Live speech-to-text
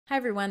Hi,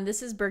 everyone.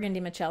 This is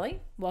Burgundy Michelli.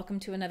 Welcome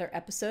to another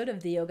episode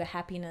of the Yoga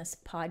Happiness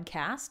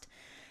Podcast.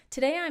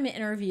 Today, I'm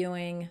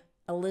interviewing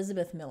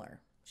Elizabeth Miller.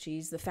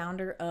 She's the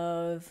founder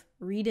of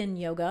Reden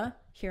Yoga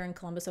here in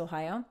Columbus,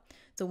 Ohio.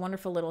 It's a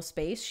wonderful little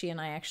space. She and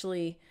I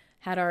actually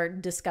had our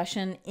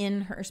discussion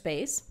in her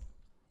space.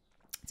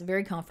 It's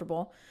very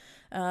comfortable.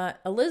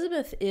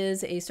 Elizabeth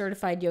is a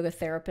certified yoga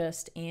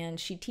therapist, and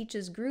she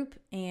teaches group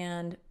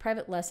and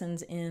private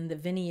lessons in the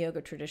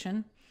viniyoga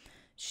tradition.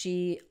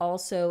 She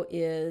also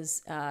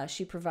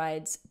she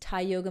provides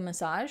Thai yoga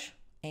massage,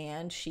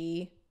 and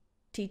she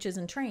teaches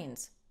and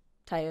trains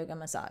Thai yoga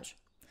massage.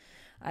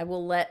 I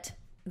will let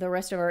the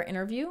rest of our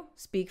interview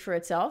speak for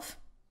itself.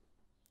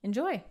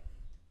 Enjoy.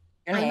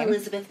 I'm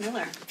Elizabeth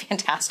Miller.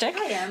 Fantastic.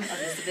 I am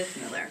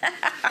Elizabeth Miller.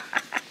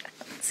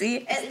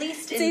 See? At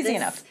least it's easy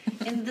enough.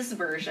 In this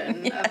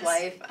version of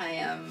life, I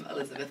am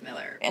Elizabeth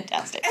Miller.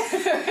 Fantastic.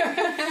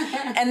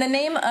 And the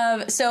name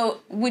of,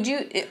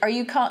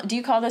 do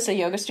you call this a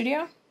yoga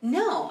studio?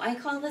 No, I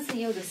call this a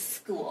yoga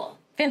school.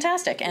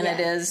 Fantastic. And it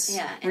is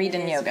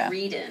Reden Yoga.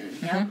 Reden,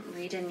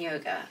 Reden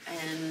Yoga.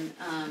 And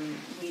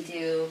we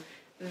do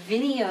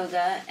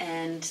viniyoga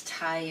and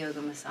Thai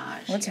yoga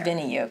massage. What's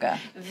viniyoga?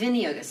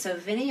 Viniyoga. So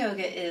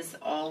viniyoga is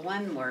all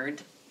one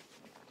word,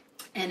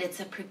 and it's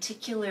a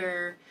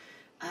particular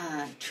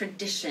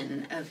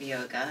tradition of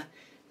yoga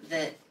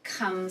that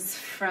comes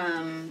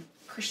from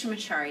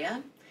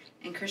Krishnamacharya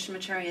and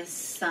Krishnamacharya's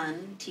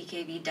son,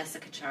 TKV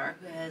Desikachar,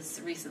 who has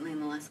recently,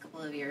 in the last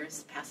couple of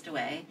years, passed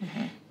away.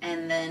 Mm-hmm.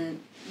 And then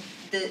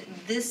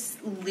this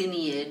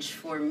lineage,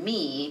 for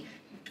me,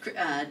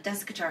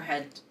 Desikachar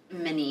had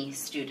many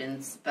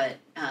students, but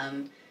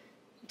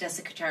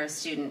Desikachar's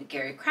student,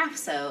 Gary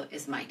Krafso,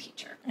 is my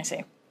teacher. I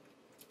see.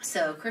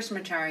 So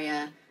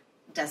Krishnamacharya,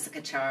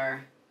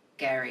 Desikachar,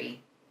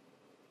 Gary,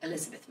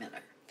 Elizabeth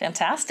Miller.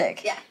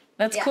 Fantastic. Yeah.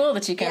 That's cool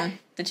that you can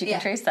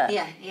trace that.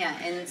 Yeah.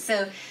 And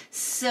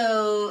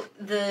so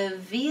the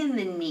V and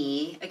the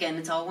ni, again,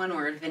 it's all one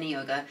word,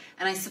 viniyoga.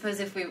 And I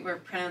suppose if we were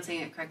pronouncing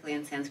it correctly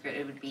in Sanskrit,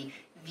 it would be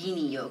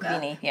viniyoga.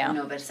 Vini, yeah.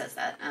 Nobody says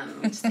that.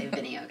 We just say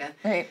viniyoga.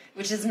 Right.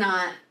 Which is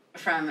not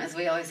from, as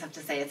we always have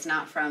to say, it's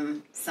not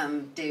from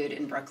some dude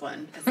in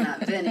Brooklyn. It's not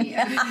Vinny.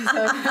 Yes.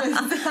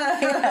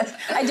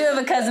 I do have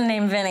a cousin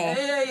named Vinny.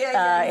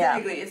 Yeah,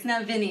 exactly. It's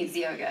not Vinny's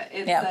yoga.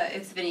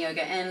 It's Vinny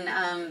yoga.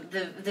 And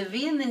the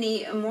V and the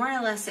ni, more or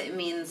less, it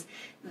means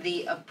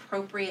the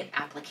appropriate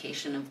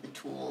application of the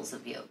tools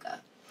of yoga.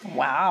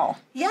 Wow.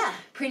 Yeah,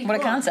 pretty cool.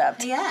 What a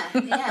concept. Yeah,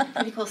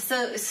 pretty cool.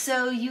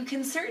 So you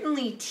can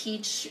certainly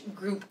teach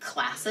group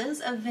classes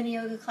of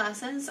viniyoga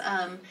classes,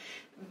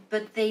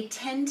 but they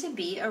tend to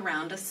be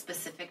around a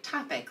specific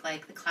topic.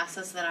 Like the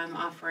classes that I'm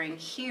offering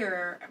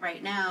here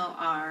right now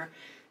are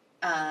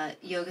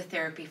yoga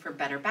therapy for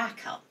better back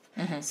health.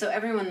 Mm-hmm. So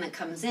everyone that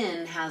comes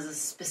in has a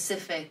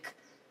specific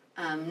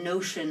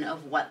notion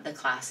of what the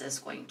class is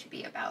going to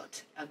be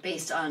about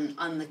based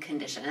on the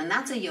condition. And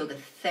that's a yoga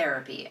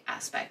therapy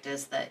aspect,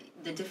 is that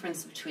the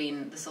difference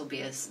between, this will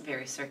be a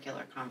very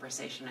circular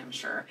conversation, I'm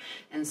sure.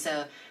 And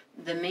so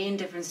the main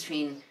difference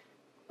between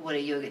what a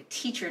yoga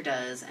teacher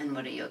does and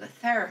what a yoga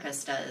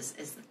therapist does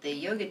is that the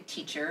yoga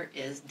teacher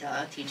is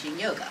teaching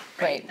yoga,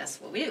 right?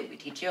 That's what we do. We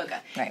teach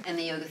yoga. Right. And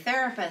the yoga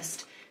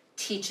therapist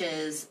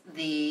teaches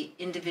the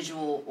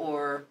individual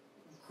or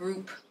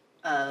group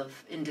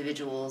of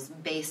individuals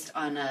based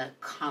on a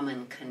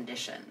common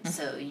condition. Mm-hmm.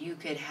 So you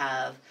could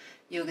have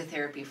yoga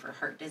therapy for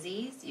heart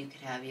disease, you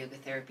could have yoga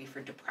therapy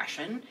for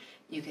depression,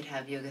 you could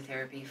have yoga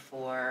therapy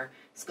for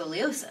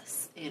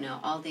scoliosis,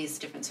 all these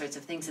different sorts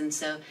of things. And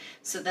so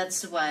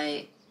that's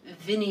why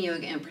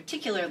viniyoga in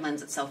particular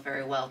lends itself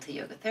very well to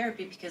yoga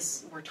therapy,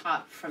 because we're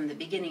taught from the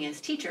beginning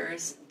as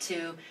teachers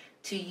to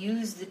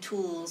use the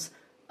tools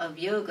of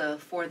yoga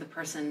for the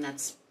person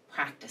that's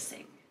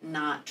practicing,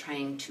 not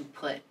trying to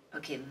put,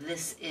 okay,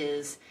 this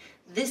is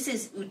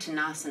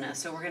Uttanasana,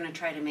 so we're going to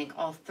try to make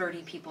all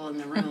 30 people in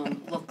the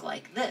room look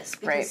like this,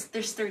 because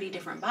there's 30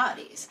 different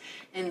bodies.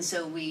 And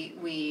so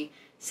we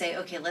say,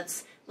 okay,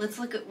 let's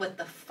look at what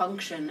the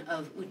function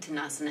of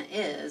Uttanasana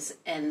is,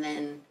 and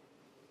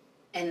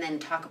then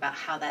talk about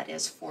how that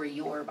is for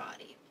your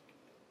body.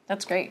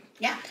 That's great.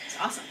 Yeah, it's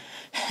awesome.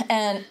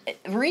 And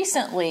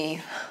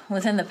recently,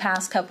 within the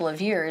past couple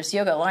of years,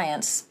 Yoga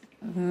Alliance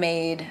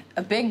made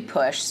a big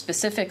push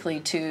specifically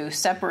to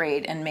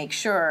separate and make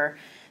sure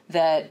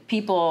that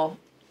people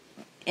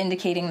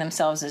indicating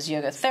themselves as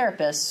yoga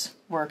therapists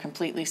were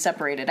completely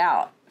separated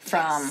out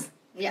from...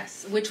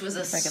 Yes, which was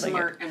a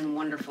smart and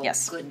wonderful,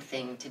 good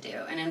thing to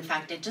do. And in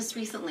fact, I just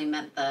recently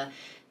met the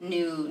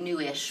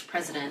newish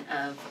president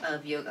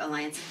of Yoga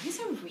Alliance. He's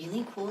a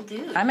really cool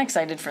dude. I'm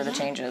excited for the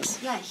changes.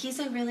 Yeah, his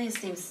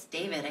name's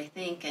David, I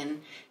think,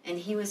 and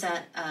he was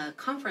at a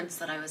conference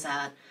that I was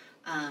at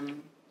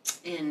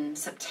in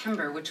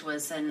September, which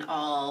was an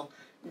all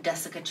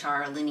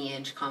Desikachar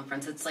lineage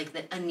conference. It's like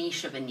a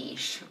niche of a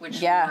niche,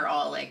 which we're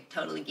all like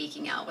totally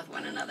geeking out with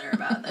one another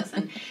about this.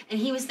 And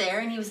he was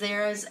there,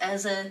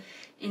 as a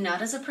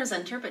not as a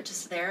presenter, but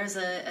just there as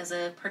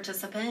a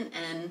participant.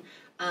 And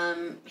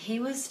He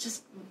was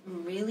just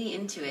really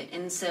into it.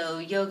 And so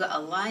Yoga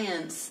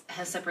Alliance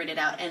has separated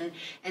out,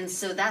 and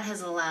so that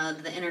has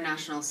allowed the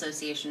International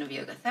Association of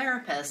Yoga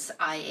Therapists,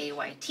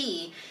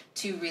 IAYT,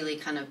 to really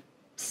kind of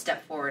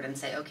step forward and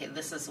say, okay,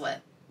 this is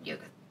what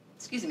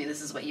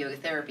this is what yoga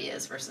therapy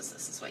is versus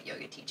this is what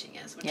yoga teaching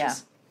is, which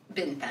has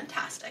been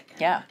fantastic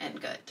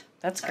and good.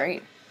 That's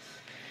great.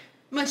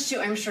 Much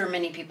to, I'm sure,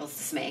 many people's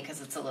dismay,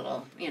 because it's a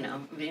little,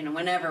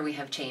 whenever we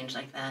have change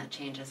like that,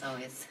 change is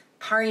always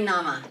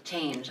parinama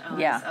change.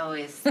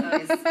 Always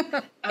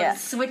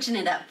switching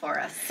it up for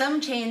us. Some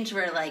change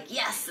we're like,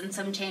 yes, and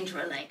some change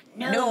we're like,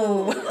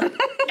 no,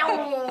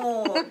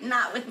 no,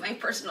 not with my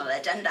personal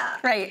agenda.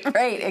 Right,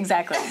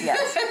 exactly,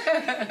 yes.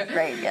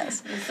 Right,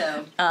 yes.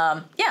 So.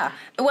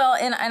 Well,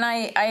 and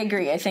I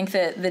agree. I think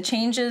that the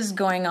changes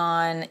going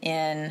on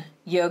in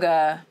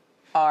yoga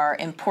are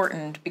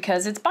important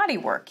because it's body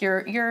work.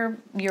 You're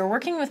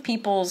working with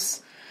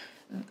people's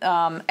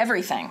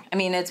everything. I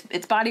mean,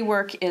 it's body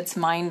work, it's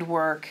mind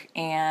work,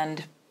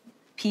 and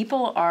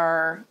people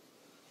are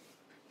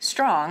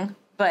strong,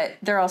 but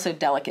they're also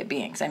delicate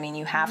beings. I mean,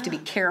 you have to be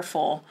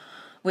careful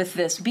with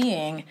this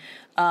being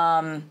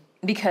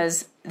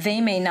because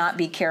they may not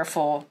be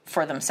careful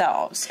for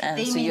themselves, and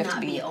they so may you have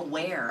not to be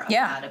aware of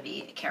how to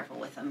be careful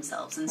with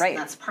themselves, and so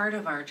that's part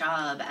of our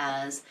job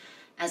as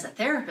a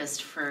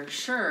therapist, for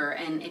sure.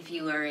 And if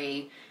you are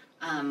a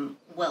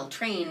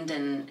well-trained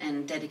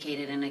and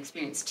dedicated and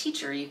experienced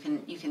teacher, you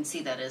can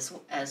see that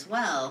as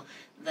well.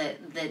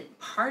 That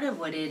part of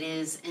what it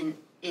is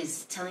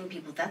is telling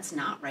people that's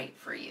not right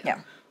for you.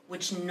 Yeah.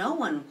 Which no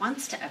one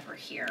wants to ever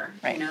hear.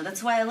 Right.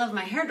 That's why I love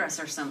my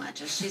hairdresser so much.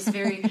 Is she's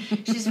very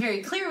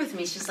clear with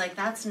me. She's like,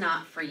 that's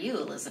not for you,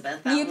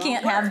 Elizabeth. That you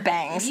can't won't work. have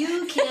bangs.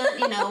 You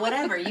can't,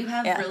 whatever. You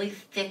have really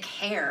thick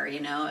hair,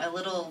 a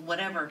little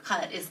whatever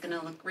cut is going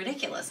to look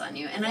ridiculous on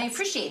you. And I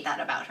appreciate that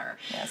about her.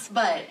 Yes.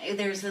 But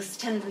there's this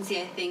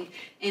tendency, I think,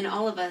 in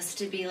all of us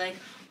to be like,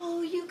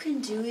 oh, you can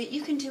do it.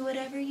 You can do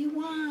whatever you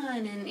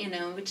want.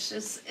 And, which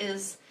just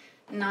is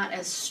not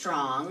as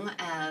strong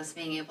as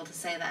being able to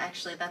say that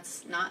actually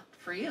that's not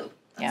for you.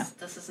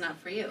 This is not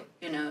for you.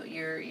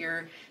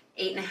 You're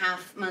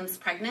 8.5 months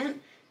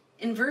pregnant.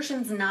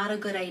 Inversion's not a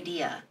good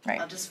idea. Right.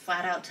 I'll just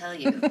flat out tell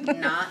you,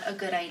 not a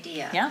good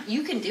idea. Yeah.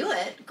 You can do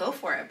it, go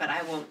for it, but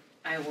I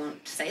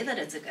won't say that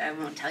I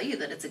won't tell you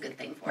that it's a good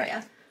thing for you.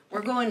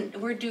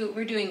 We're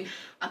doing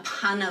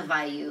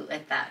Apanavayu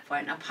at that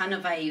point.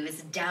 Apanavayu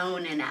is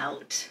down and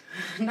out,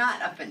 not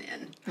up and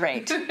in.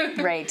 Right,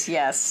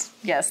 yes,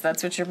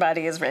 that's what your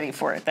body is ready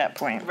for at that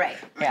point. Right.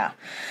 Yeah.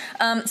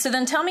 So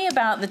then tell me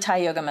about the Thai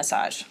yoga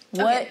massage.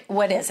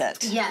 What is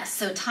it? Yes,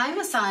 so Thai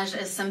massage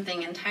is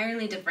something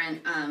entirely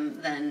different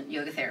than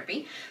yoga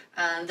therapy.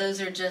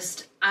 Those are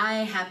just,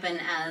 I happen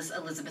as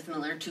Elizabeth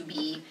Miller to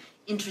be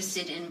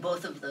interested in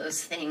both of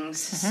those things,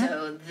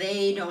 so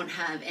they don't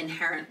have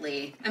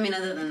inherently,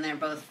 other than they're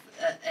both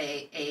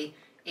a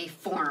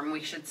form,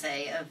 we should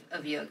say,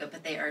 of yoga,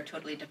 but they are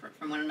totally different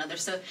from one another.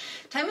 So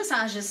Thai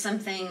massage is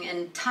something,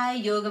 and Thai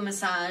yoga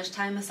massage,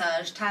 Thai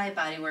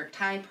bodywork,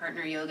 Thai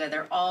partner yoga,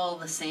 they're all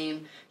the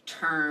same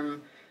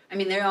term.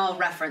 They all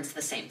reference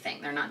the same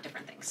thing. They're not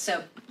different things.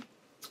 So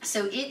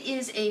it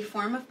is a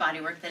form of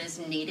bodywork that is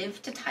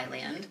native to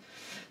Thailand.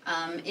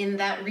 In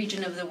that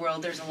region of the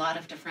world, there's a lot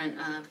of different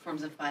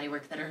forms of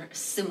bodywork that are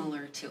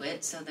similar to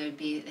it. So there'd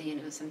be,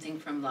 something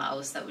from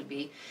Laos that would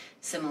be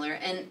similar.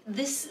 And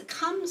this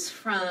comes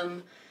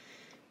from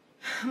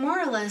more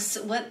or less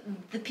what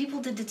the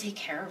people did to take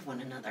care of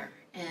one another.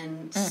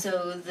 And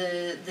so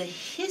the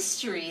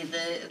history,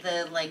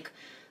 the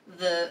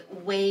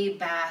way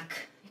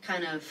back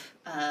kind of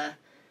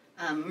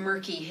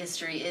murky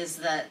history is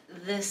that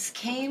this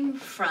came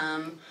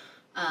from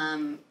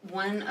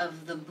one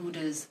of the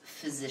Buddha's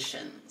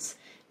physicians.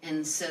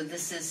 And so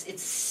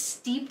it's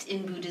steeped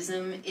in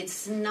Buddhism.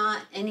 It's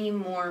not any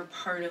more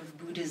part of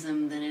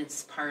Buddhism than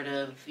it's part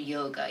of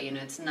yoga.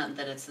 It's not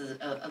that it's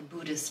a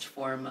Buddhist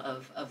form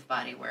of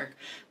body work,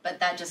 but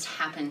that just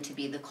happened to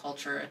be the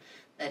culture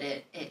that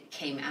it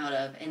came out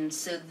of. And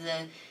so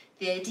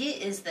the idea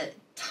is that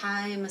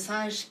Thai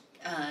massage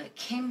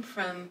came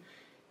from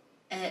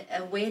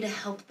a way to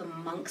help the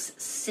monks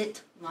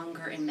sit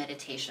longer in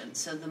meditation.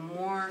 So the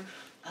more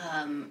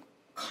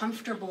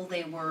comfortable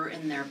they were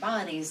in their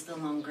bodies, the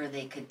longer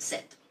they could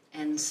sit.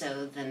 And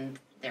so then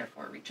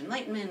therefore reach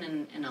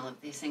enlightenment and all of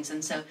these things.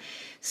 And so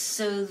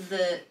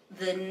the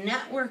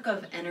network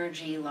of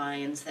energy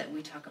lines that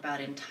we talk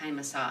about in Thai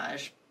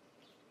massage,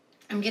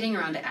 I'm getting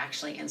around to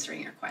actually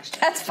answering your question.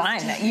 That's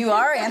fine. You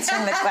are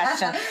answering the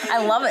question.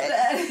 I love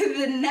it.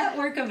 The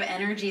network of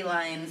energy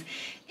lines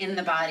in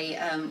the body,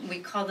 we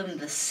call them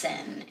the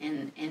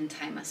sen in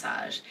Thai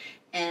massage.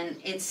 And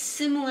it's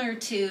similar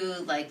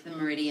to like the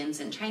meridians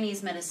in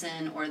Chinese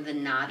medicine or the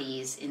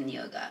nadis in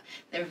yoga.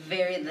 They're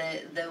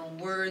the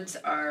words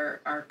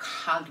are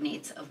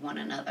cognates of one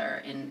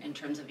another in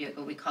terms of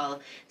yoga. We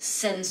call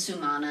sen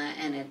sumana,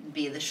 and it'd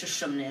be the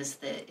shushumna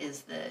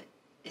is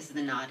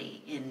the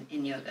nadi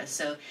in yoga.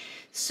 So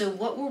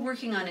what we're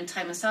working on in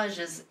Thai massage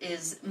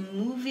is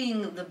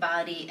moving the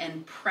body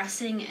and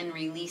pressing and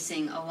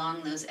releasing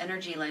along those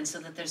energy lines so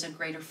that there's a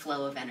greater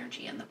flow of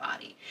energy in the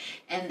body.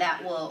 And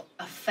that will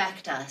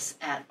affect us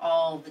at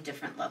all the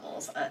different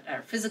levels, at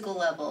our physical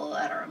level,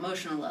 at our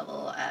emotional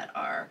level, at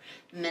our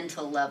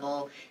mental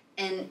level.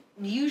 And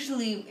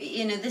usually,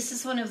 this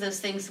is one of those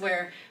things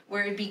where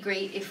it'd be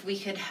great if we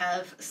could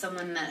have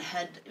someone that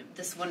had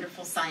this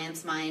wonderful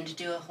science mind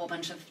do a whole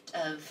bunch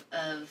of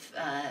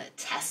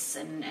tests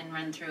and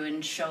run through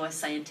and show us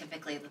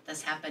scientifically that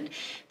this happened.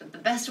 But the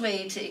best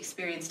way to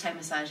experience Thai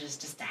massage is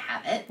just to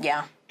have it.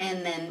 Yeah.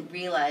 And then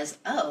realize,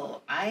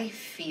 oh, I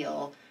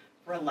feel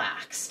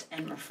relaxed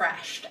and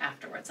refreshed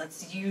afterwards.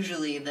 That's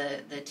usually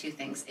the two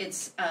things.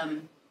 It's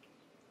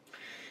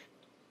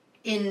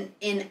in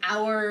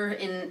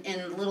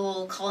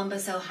little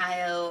Columbus,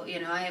 Ohio,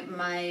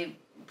 my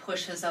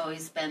push has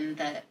always been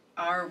that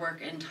our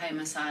work in Thai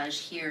massage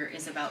here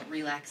is about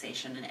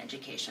relaxation and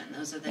education.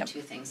 Those are the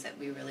two things that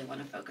we really want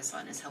to focus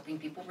on, is helping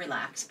people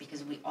relax,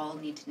 because we all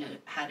need to know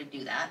how to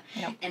do that.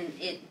 Yep. And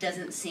it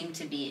doesn't seem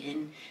to be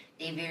in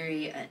a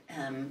very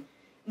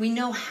we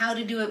know how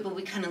to do it, but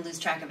we kind of lose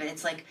track of it.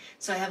 It's like,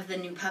 so I have the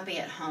new puppy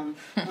at home.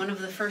 One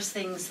of the first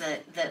things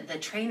that the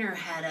trainer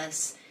had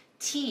us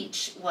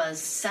teach was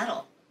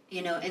settle,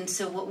 and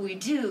so what we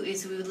do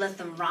is we would let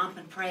them romp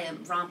and play,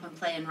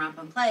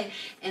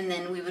 and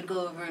then we would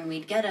go over and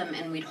we'd get them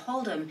and we'd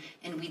hold them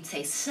and we'd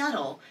say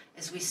settle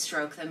as we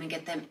stroke them and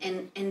get them,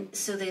 and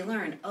so they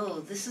learn, oh,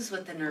 this is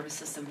what the nervous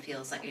system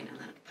feels like. The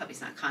puppy's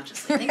not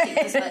consciously thinking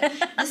this, but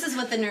this is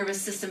what the nervous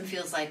system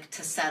feels like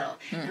to settle.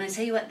 And I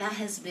tell you what, that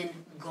has been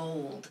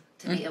gold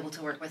to be able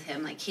to work with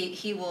him. Like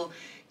he will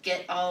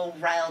get all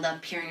riled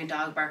up hearing a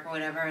dog bark or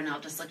whatever, and I'll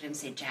just look at him and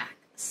say, Jack,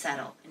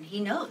 settle. And he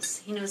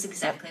knows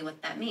exactly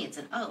what that means.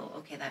 And oh,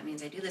 okay, that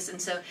means I do this.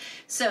 And so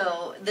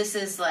this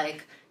is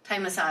like Thai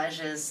massage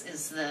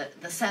is the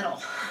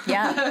settle.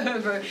 Yeah.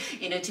 For,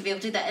 to be able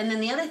to do that. And then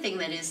the other thing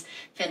that is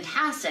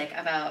fantastic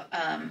about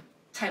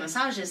Thai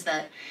massage is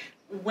that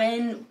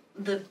when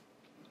the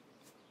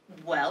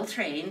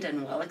well-trained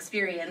and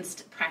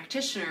well-experienced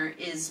practitioner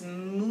is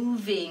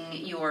moving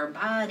your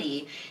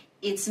body,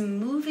 it's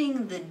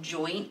moving the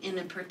joint in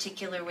a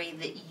particular way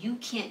that you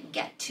can't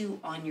get to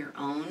on your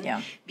own.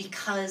 Yeah.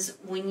 Because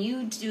when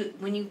you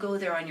go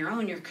there on your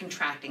own, you're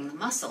contracting the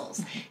muscles.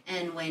 Mm-hmm.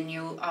 And when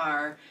you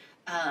are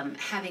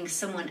having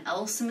someone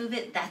else move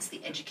it, that's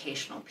the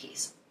educational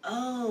piece.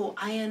 Oh,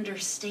 I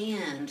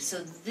understand. So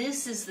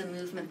this is the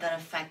movement that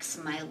affects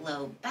my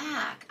low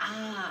back.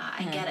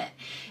 I get it.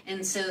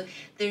 And so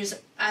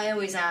I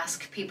always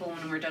ask people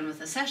when we're done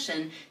with a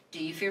session, do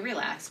you feel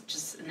relaxed? Which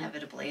is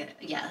inevitably a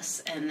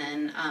yes. And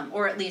then,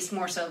 or at least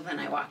more so than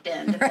I walked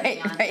in,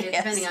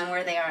 depending on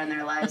where they are in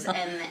their lives.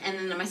 And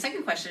then my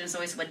second question is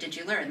always, what did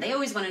you learn? They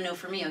always want to know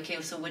from me,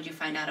 okay, so what did you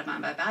find out about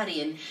my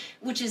body? And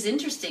which is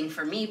interesting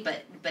for me,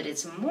 but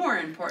it's more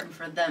important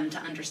for them to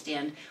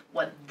understand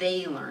what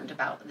they learned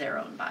about their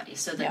own body,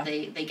 so that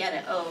they get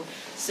it. Oh,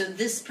 so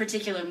this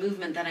particular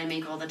movement that I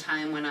make all the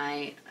time when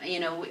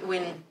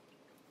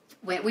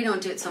we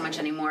don't do it so much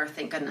anymore,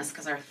 thank goodness,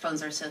 because our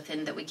phones are so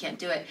thin that we can't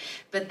do it.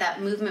 But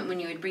that movement when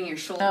you would bring your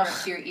shoulder up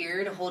to your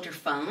ear to hold your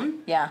phone,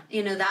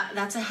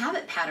 that's a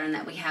habit pattern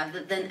that we have.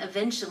 That then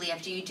eventually,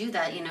 after you do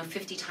that,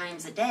 50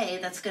 times a day,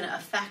 that's going to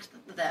affect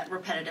that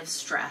repetitive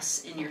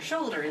stress in your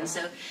shoulder. And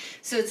so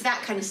it's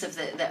that kind of stuff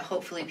that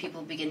hopefully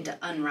people begin to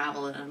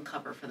unravel and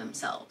uncover for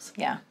themselves.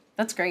 Yeah,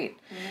 that's great.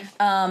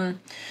 Mm-hmm.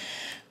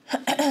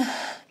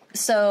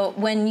 So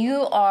when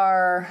you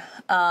are,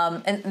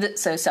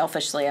 so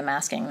selfishly I'm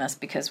asking this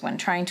because when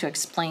trying to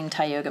explain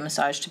Thai yoga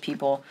massage to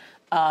people,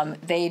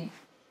 when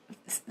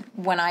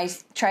I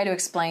try to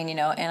explain,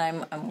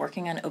 and I'm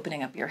working on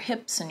opening up your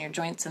hips and your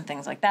joints and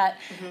things like that,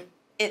 mm-hmm.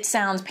 it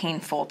sounds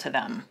painful to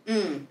them.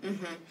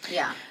 Mm-hmm.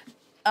 Yeah.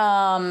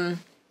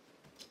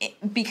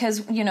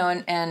 Because,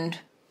 and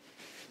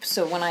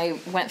so when I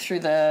went through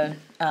the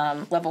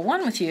level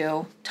 1 with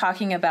you,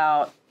 talking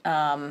about,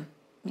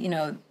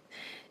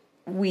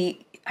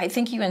 I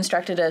think you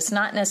instructed us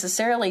not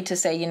necessarily to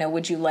say,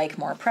 would you like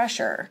more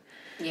pressure?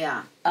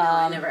 Yeah. No,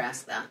 I never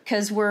asked that.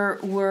 Because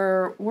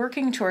we're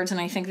working towards, and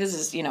I think this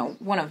is,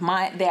 one of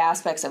the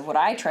aspects of what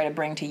I try to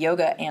bring to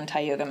yoga and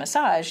Thai yoga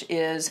massage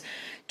is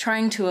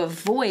trying to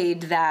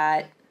avoid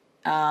that,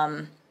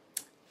 I'm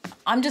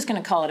just going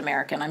to call it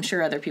American. I'm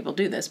sure other people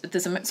do this, but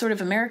this sort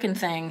of American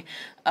thing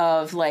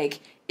of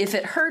like, if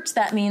it hurts,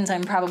 that means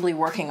I'm probably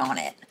working on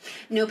it.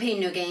 No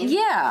pain, no gain.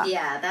 Yeah.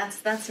 Yeah,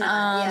 that's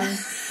not,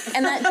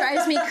 and that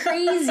drives me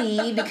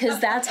crazy because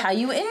that's how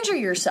you injure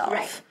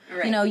yourself.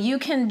 Right. You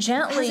can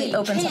gently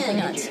open something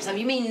up.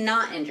 You may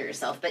not injure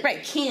yourself, but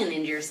you can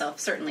injure yourself,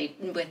 certainly,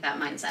 with that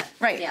mindset.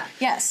 Right. Yeah.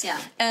 Yes. Yeah.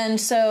 And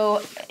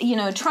so,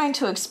 trying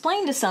to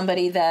explain to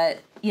somebody that,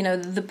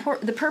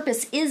 the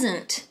purpose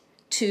isn't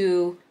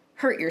to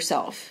hurt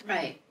yourself.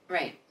 Right.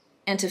 Right.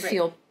 And to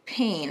feel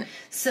pain.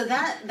 So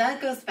that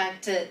goes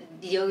back to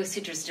the Yoga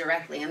Sutras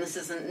directly, and this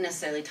isn't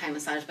necessarily Thai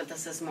massage, but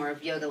this is more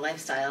of yoga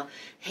lifestyle.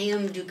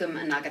 Hayam Dukam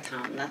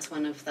Anagatam. That's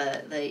one of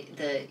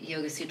the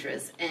Yoga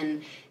Sutras,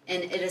 and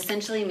it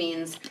essentially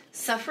means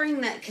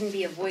suffering that can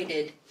be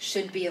avoided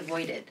should be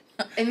avoided.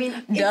 I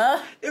mean,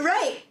 duh.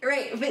 Right.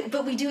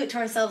 But we do it to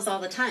ourselves all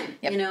the time.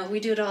 Yep. You know, we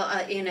do it all.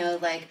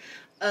 Like,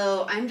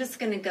 oh, I'm just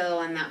going to go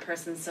on that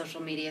person's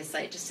social media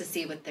site just to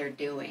see what they're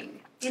doing.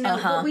 You know,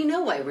 but we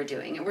know why we're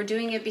doing it. We're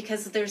doing it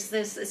because there's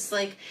this. It's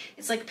like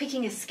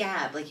picking a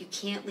scab. Like, you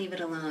can't leave it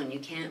alone. You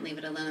can't leave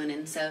it alone.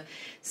 And so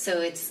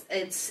it's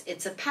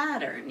a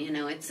pattern. You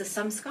know, it's a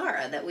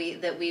samskara that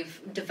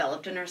we've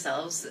developed in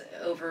ourselves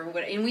over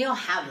what. And we all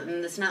have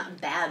them. It's not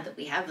bad that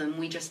we have them.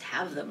 We just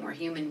have them. We're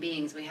human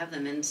beings. We have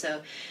them. And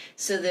so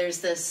there's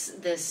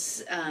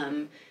this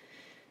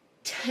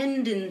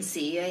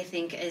tendency, I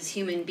think, as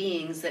human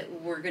beings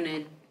that we're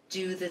gonna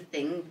do the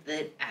thing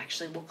that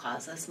actually will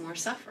cause us more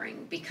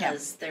suffering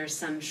because there's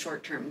some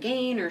short-term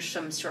gain or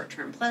some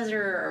short-term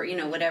pleasure or, you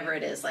know, whatever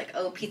it is. Like,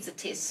 oh, pizza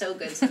tastes so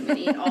good, so I'm going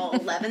to eat all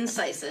 11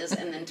 slices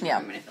and then tomorrow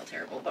I'm going to feel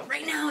terrible. But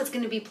right now it's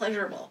going to be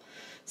pleasurable.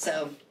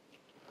 So,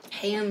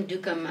 hayam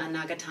dukam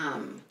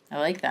anagatam. I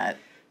like that.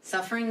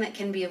 Suffering that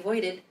can be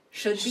avoided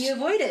should be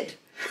avoided.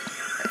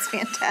 That's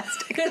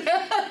fantastic.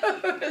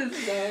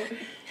 So...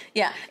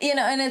 Yeah, you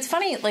know, and it's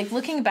funny, like,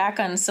 looking back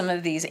on some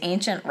of these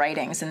ancient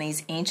writings and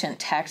these ancient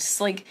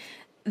texts, like,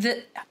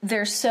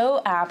 they're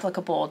so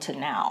applicable to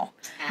now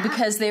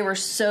because they were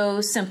so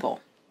simple.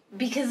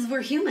 Because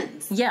we're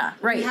humans. Yeah,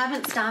 right. We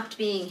haven't stopped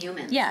being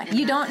humans. Yeah,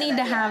 you don't need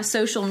to have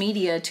social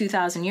media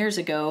 2,000 years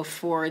ago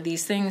for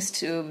these things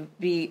to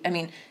be, I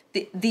mean,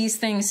 these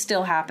things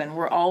still happen.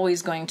 We're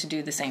always going to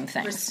do the same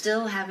things. We're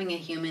still having a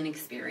human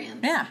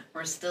experience. Yeah.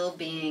 We're still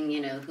being, you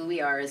know, who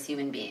we are as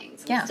human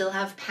beings. We still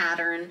have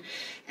pattern,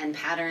 and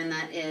pattern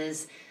that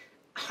is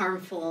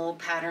harmful,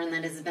 pattern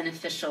that is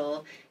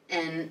beneficial.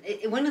 And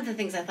one of the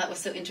things I thought was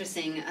so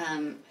interesting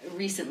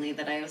recently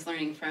that I was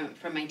learning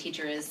from my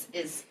teacher is,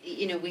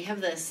 you know, we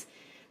have this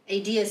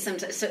idea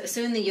sometimes.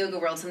 So in the yoga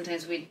world,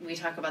 sometimes we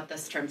talk about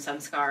this term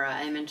samskara.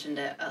 I mentioned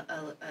it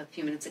a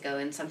few minutes ago,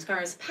 and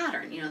samskara is a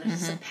pattern. You know, there's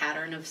just a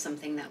pattern of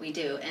something that we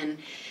do,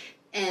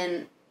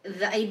 and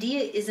the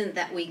idea isn't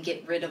that we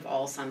get rid of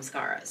all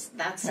samskaras.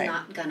 That's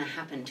not going to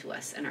happen to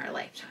us in our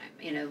lifetime.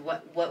 You know,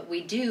 what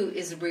we do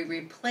is we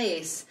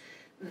replace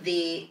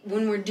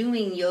when we're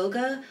doing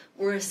yoga,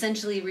 we're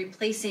essentially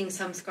replacing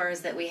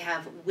samskaras that we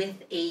have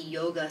with a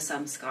yoga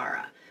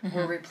samskara.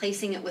 We're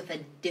replacing it with a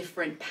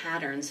different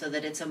pattern so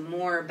that it's a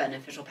more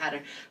beneficial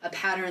pattern, a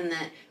pattern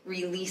that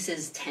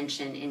releases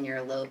tension in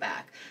your low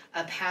back,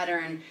 a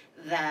pattern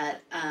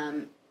that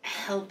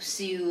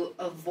helps you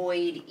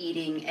avoid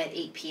eating at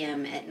 8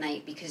 p.m. at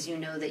night because you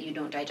know that you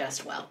don't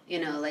digest well. You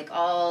know, like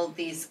all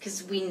these,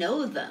 because we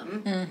know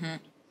them,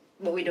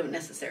 but we don't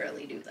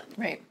necessarily do them.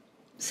 Right.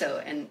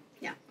 So, and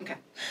yeah, okay.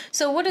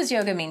 So what does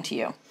yoga mean to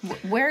you?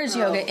 Where is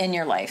yoga in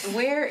your life?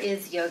 Where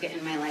is yoga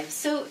in my life?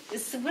 So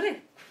what a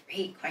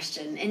great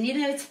question. And you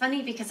know, it's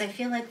funny because I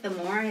feel like the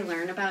more I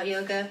learn about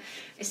yoga,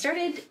 I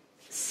started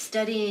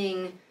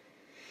studying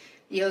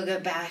yoga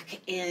back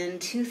in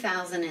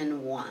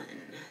 2001.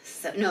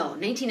 So, no,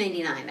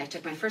 1999. I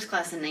took my first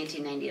class in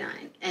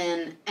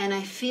 1999. And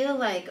I feel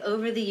like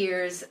over the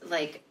years,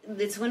 like,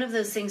 it's one of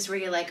those things where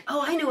you're like,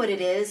 oh, I know what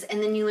it is.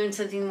 And then you learn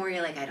something more,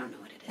 you're like, I don't know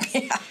what it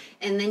is. Yeah.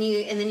 And then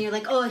you're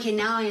like, oh, okay,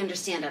 now I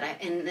understand it.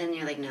 And then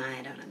you're like, no,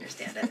 I don't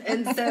understand it.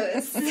 And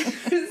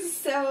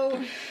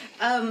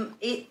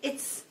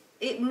it's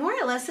more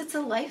or less, it's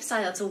a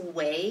lifestyle. It's a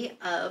way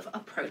of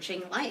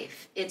approaching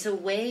life. It's a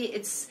way,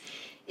 it's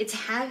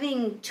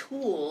having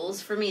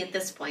tools, for me at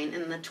this point,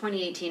 and the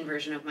 2018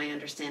 version of my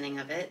understanding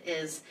of it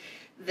is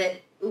that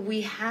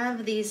we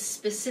have these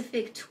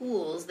specific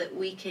tools that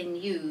we can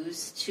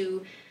use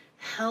to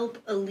help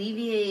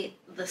alleviate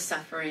the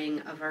suffering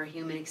of our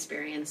human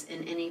experience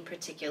in any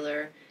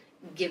particular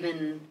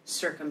given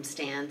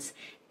circumstance.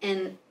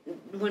 And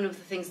one of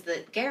the things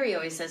that Gary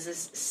always says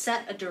is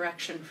set a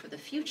direction for the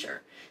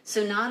future.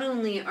 So not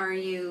only are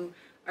you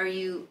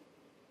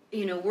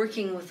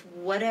working with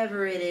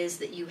whatever it is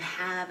that you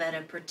have at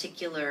a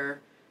particular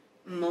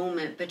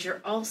moment, but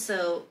you're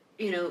also,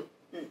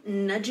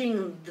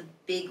 nudging the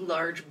big,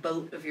 large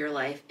boat of your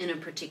life in a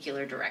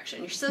particular direction.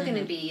 You're still going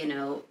to be,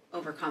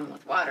 overcome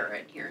with water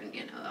and here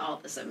and, all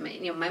this.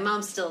 My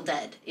mom's still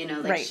dead,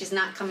 she's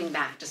not coming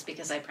back just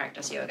because I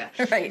practice yoga.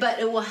 Right. But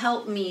it will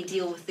help me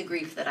deal with the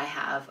grief that I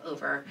have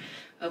over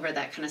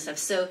that kind of stuff.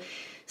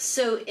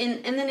 So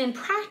and then in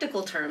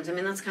practical terms,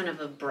 that's kind of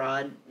a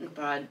broad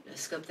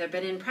scope there,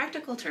 but in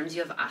practical terms,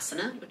 you have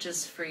asana, which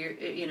is for your,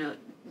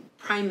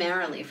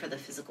 primarily for the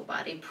physical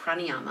body,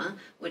 pranayama,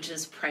 which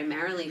is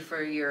primarily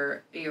for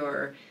your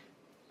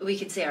we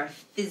could say our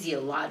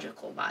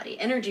physiological body.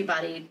 Energy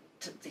body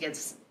to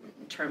get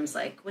terms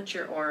like what's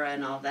your aura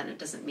and all of that, it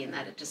doesn't mean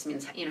that. It just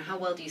means, how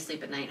well do you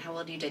sleep at night? How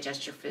well do you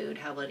digest your food?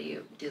 How well do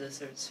you do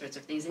those sorts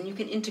of things? And you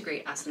can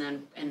integrate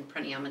asana and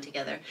pranayama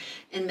together.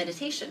 And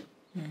meditation.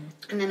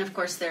 And then, of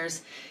course,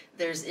 there's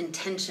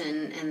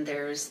intention, and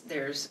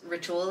there's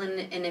ritual,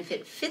 and if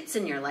it fits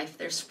in your life,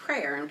 there's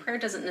prayer. And prayer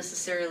doesn't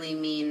necessarily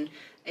mean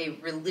a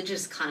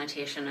religious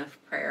connotation of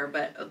prayer,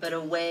 but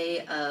a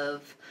way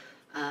of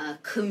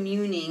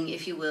communing,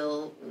 if you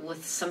will,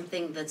 with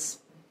something that's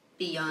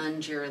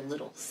beyond your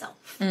little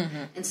self.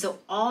 And so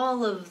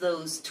all of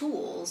those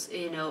tools,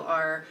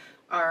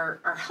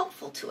 are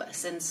helpful to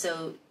us. And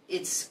so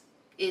it's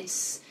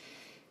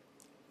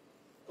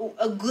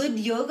a good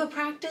yoga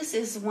practice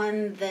is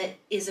one that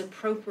is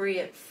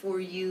appropriate for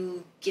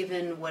you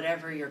given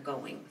whatever you're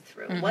going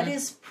through. What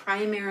is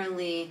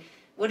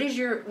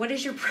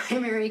your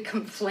primary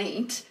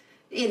complaint?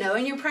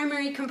 And your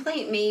primary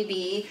complaint may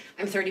be,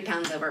 I'm 30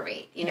 pounds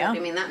overweight. You know what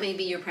I mean? That may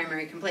be your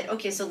primary complaint.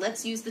 Okay, so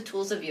let's use the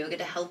tools of yoga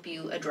to help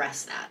you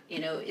address that.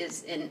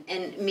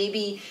 And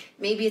maybe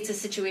it's a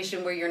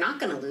situation where you're not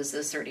going to lose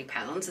those 30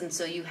 pounds, and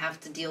so you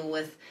have to deal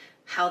with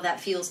how that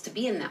feels to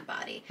be in that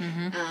body.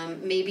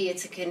 Maybe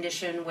it's a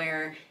condition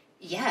where,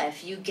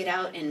 if you get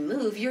out and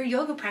move, your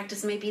yoga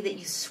practice might be that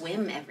you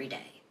swim every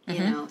day.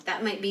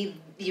 That might be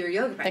your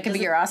yoga practice. That could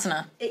be your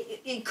asana.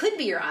 It could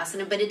be your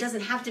asana, but it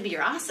doesn't have to be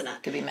your asana.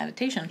 It could be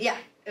meditation. Yeah.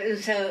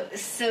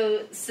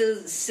 So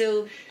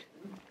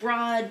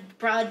broad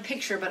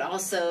picture, but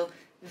also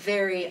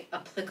very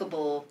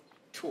applicable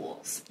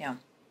tools. Yeah.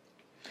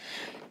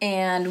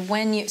 And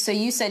you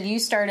said you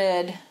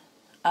started,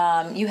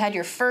 you had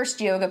your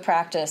first yoga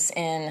practice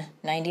in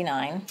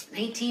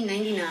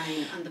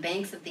 1999 on the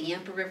banks of the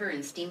Yampa River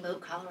in Steamboat,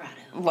 Colorado.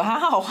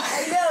 Wow.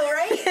 I know,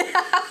 right?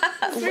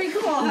 That's pretty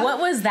cool. Huh? What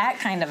was that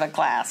kind of a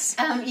class?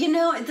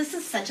 This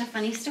is such a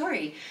funny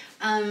story.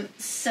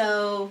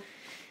 So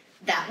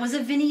that was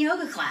a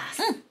viniyoga class.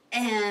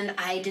 And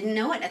I didn't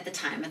know it at the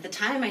time. At the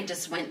time, I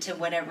just went to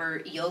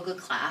whatever yoga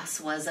class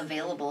was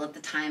available at the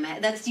time.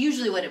 That's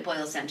usually what it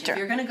boils down to. Sure. If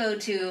you're going to go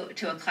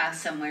to a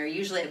class somewhere,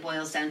 usually it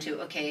boils down to,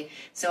 okay,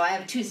 so I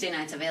have Tuesday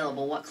nights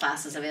available. What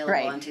class is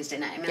available on Tuesday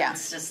night? I mean,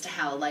 that's just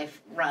how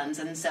life runs.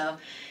 And so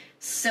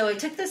I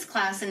took this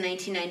class in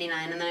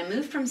 1999, and then I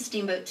moved from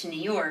Steamboat to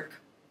New York,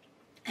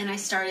 and I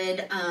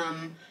started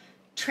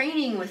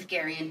training with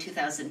Gary in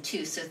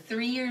 2002. So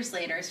 3 years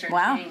later, I started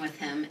training with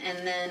him,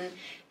 and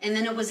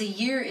then it was a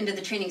year into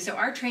the training. So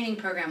our training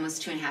program was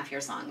 2.5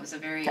 years long. It was a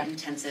very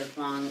intensive,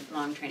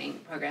 long training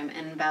program.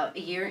 And about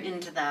a year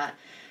into that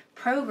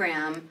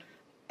program,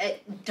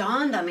 it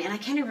dawned on me, and I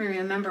can't even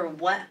remember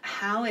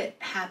how it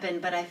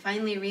happened, but I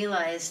finally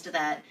realized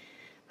that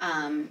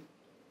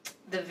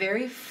the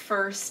very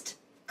first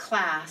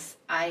class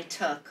I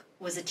took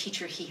was a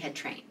teacher he had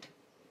trained.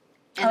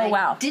 And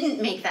I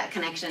didn't make that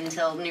connection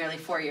until nearly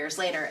 4 years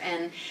later.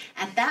 And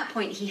at that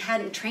point, he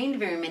hadn't trained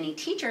very many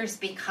teachers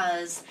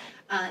because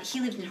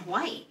he lived in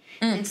Hawaii.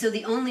 And so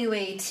the only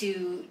way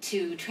to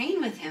train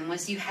with him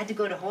was you had to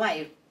go to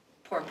Hawaii.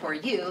 Poor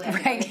you. You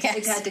had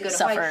to go to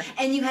Hawaii.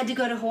 And you had to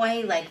go to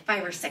Hawaii like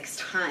 5 or 6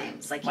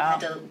 times. Like you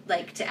had to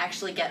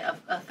actually get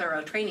a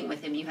thorough training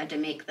with him, you had to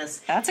make this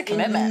That's a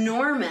commitment.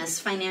 Enormous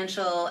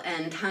financial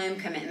and time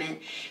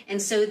commitment.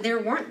 And so there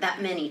weren't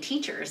that many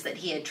teachers that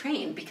he had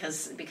trained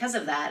because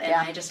of that. And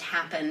I just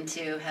happened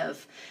to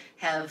have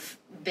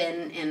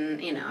been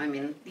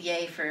in,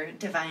 yay for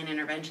divine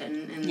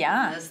intervention and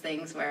those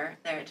things where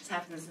there it just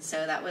happens. And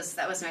so that was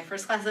my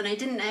first class. And I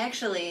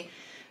actually,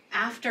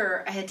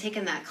 after I had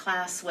taken that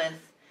class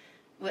with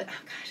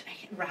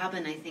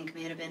Robin, I think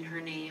may have been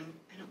her name.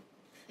 I don't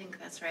think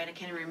that's right. I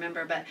can't even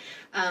remember. But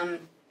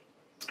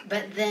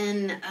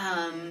then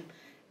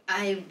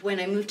when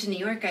I moved to New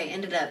York, I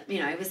ended up,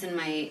 I was in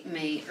my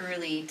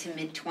early to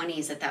mid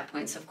 20s at that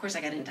point. So of course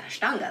I got into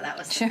Ashtanga. That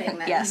was the thing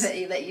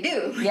that you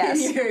do. Yes.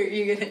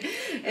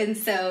 And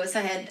so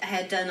I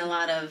had done a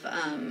lot of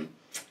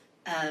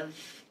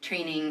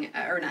training,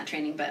 or not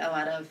training, but a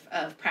lot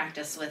of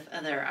practice with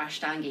other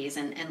Ashtangis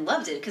and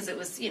loved it because it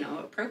was,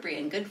 appropriate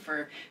and good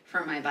for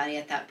my body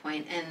at that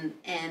point.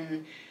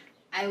 And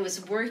I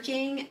was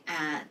working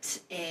at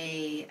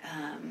a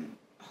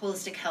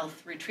holistic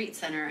health retreat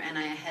center, and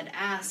I had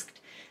asked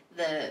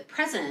the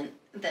president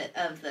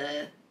of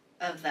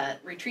that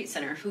retreat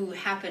center, who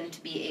happened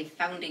to be a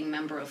founding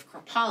member of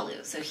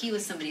Kripalu. So he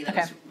was somebody that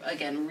was,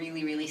 again,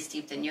 really, really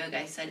steeped in yoga.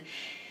 I said,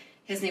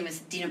 his name is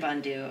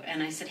Dinabandhu,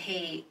 and I said,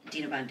 hey,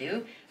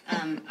 Dinabandhu,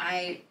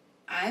 I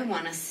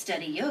want to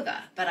study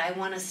yoga, but I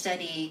want to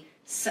study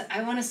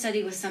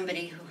with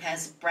somebody who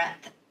has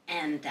breadth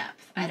and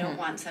depth. I don't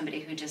want somebody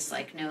who just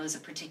knows a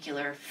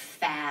particular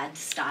fad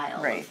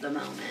style of the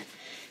moment.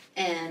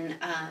 And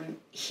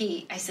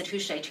I said, who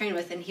should I train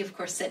with? And he, of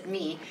course, said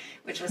me,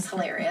 which was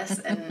hilarious.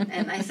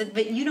 And I said,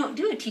 but you don't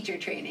do a teacher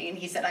training. And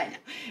he said, I know.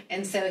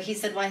 And so he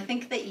said, well, I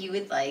think that you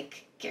would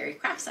like Gary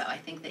Krasso. I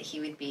think that he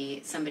would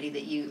be somebody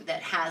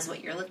that has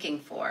what you're looking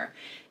for.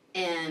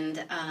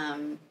 And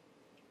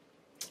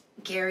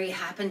Gary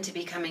happened to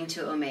be coming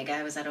to Omega.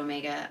 I was at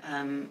Omega.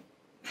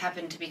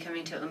 Happened to be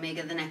coming to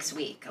Omega the next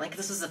week.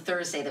 This was a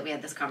Thursday that we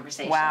had this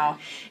conversation. Wow.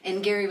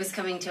 And Gary was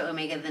coming to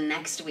Omega the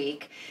next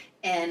week.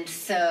 And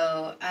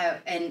so,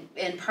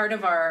 and part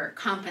of our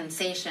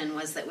compensation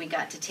was that we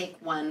got to take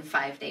one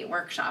 5-day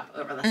workshop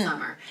over the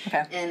summer.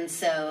 Okay. And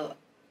so,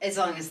 as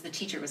long as the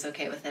teacher was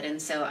okay with it.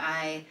 And so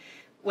I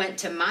went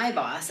to my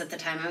boss at the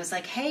time. I was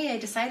like, hey, I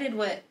decided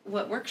what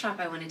workshop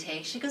I want to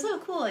take. She goes,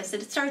 oh, cool. I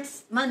said, it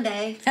starts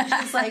Monday.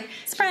 She's like,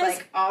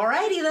 all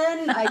righty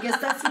then. I guess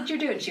that's what you're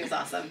doing. She was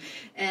awesome.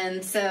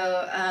 And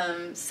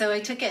so, so I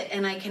took it,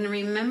 and I can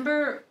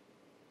remember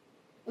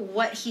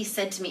what he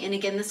said to me. And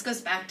again, this goes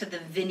back to the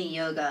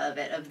viniyoga of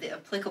it, of the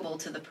applicable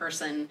to the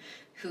person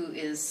who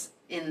is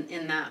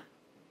in that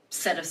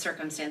set of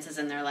circumstances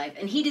in their life.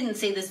 And he didn't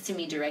say this to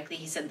me directly.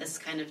 He said this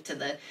kind of to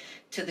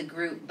the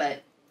group,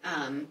 but,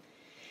 and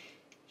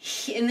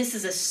this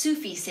is a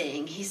Sufi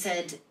saying. He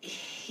said,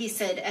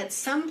 at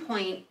some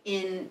point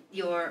in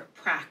your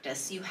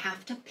practice, you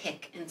have to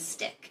pick and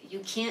stick. You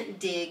can't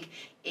dig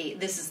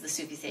this is the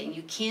Sufi saying,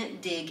 you can't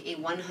dig a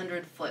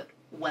 100-foot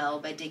well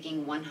by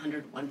digging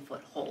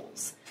 101-foot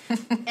holes.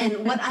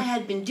 And what I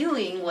had been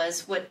doing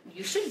was what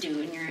you should do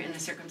when you're in a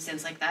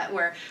circumstance like that,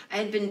 where I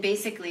had been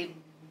basically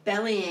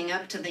bellying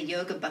up to the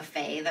yoga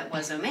buffet that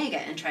was Omega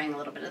and trying a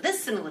little bit of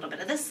this and a little bit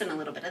of this and a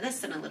little bit of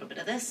this and a little bit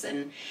of this,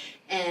 and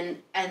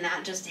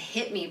that just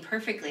hit me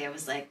perfectly. I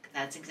was like,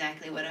 that's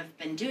exactly what I've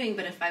been doing.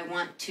 But if I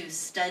want to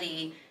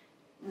study,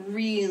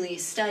 really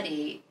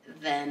study,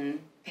 then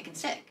pick and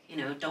stick.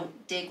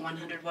 Don't dig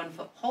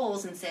 101-foot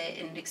holes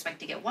and expect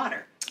to get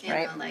water. You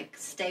know, like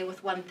stay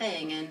with one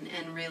thing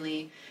and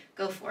really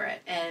go for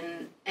it.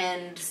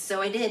 And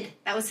so I did.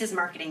 That was his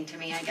marketing to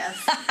me, I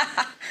guess.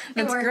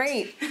 That's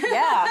great.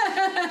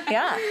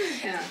 Yeah.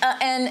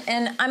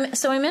 And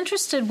I'm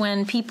interested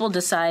when people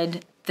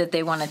decide that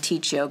they want to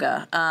teach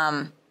yoga.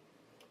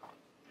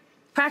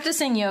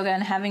 Practicing yoga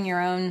and having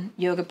your own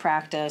yoga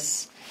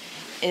practice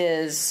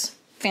is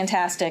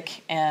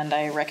fantastic, and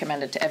I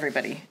recommend it to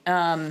everybody.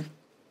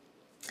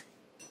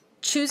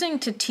 Choosing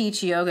to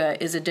teach yoga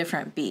is a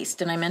different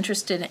beast, and I'm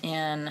interested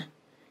in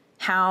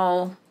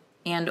how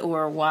and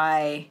or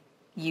why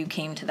you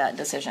came to that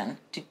decision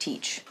to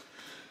teach.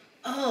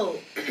 Oh,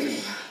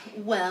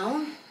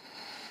 well,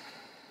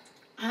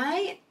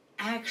 I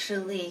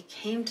actually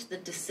came to the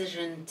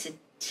decision to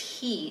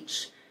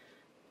teach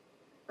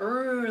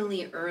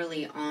early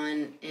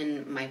on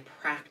in my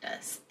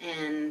practice,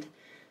 and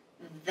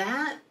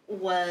that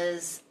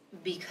was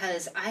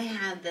because I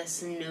had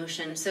this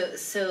notion.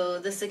 So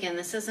this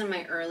is in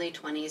my early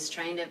 20s,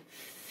 trying to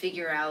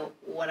figure out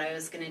what I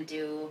was going to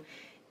do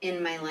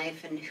in my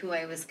life and who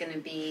I was going to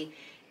be.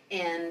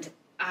 And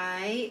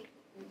I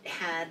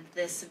had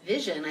this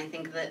vision. I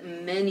think that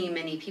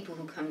many people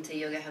who come to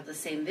yoga have the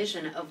same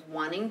vision of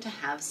wanting to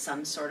have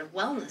some sort of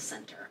wellness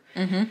center.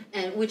 Mm-hmm.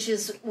 And which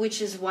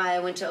is why I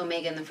went to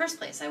Omega in the first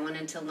place. I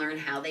wanted to learn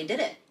how they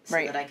did it so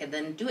that I could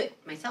then do it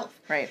myself.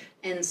 Right.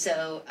 And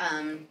so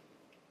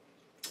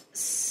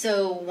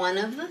so one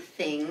of the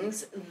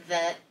things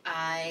that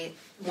I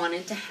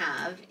wanted to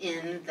have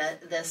in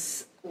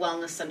this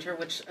wellness center,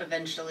 which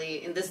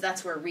eventually,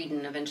 that's where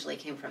Reden eventually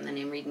came from. The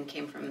name Reden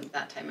came from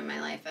that time in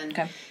my life.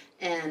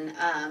 And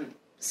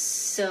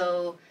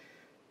so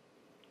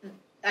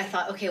I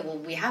thought, okay, well,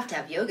 we have to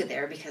have yoga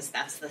there because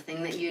that's the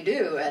thing that you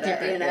do,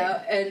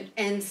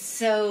 and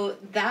so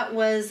that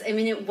was,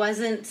 it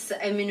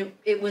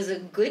was a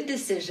good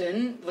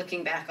decision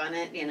looking back on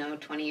it,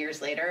 20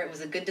 years later. It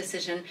was a good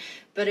decision,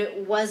 but it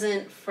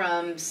wasn't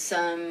from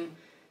some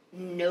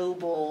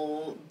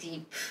noble,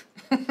 deep,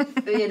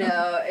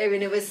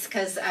 it was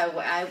because I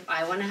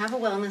want to have a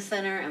wellness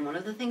center, and one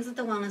of the things at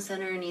the wellness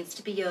center needs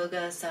to be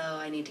yoga, so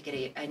I need to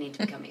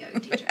become a yoga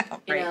teacher.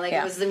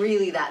 It was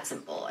really that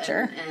simple.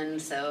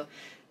 And so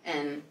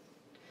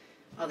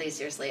all these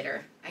years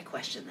later, I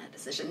question that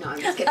decision. No, I'm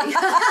just kidding.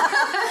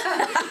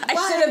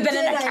 I should have been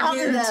an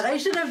accountant. I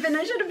should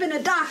have been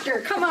a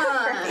doctor. Come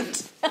on.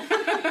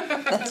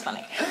 That's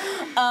funny.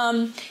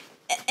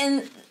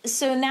 And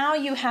so now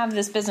you have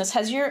this business.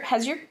 Has your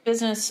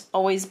business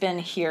always been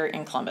here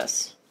in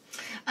Columbus?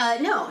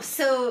 No.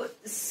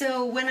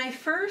 So when I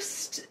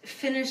first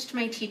finished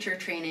my teacher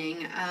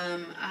training,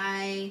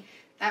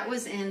 that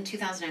was in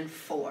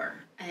 2004.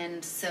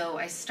 And so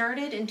I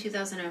started in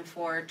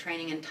 2004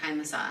 training in Thai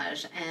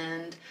massage.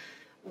 And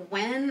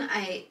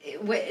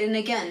and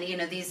again,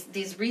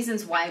 these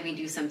reasons why we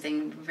do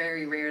something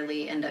very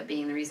rarely end up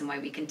being the reason why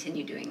we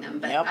continue doing them.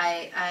 But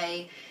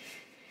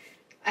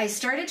I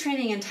started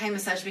training in Thai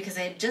massage because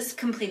I had just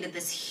completed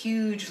this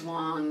huge,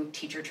 long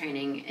teacher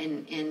training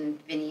in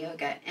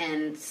viniyoga.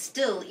 And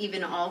still,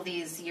 even all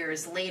these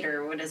years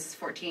later,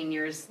 14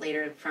 years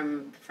later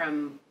from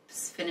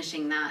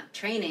finishing that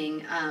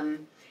training,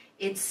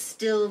 it's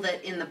still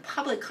that in the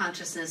public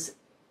consciousness,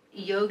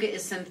 yoga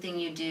is something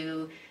you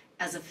do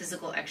as a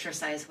physical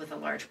exercise with a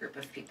large group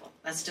of people.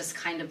 That's just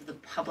kind of the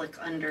public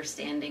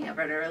understanding of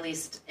it, or at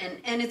least, and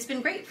it's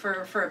been great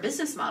for a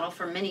business model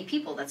for many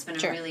people. That's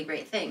been a really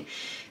great thing.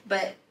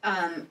 But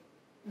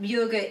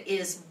yoga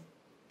is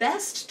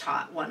best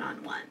taught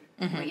one-on-one,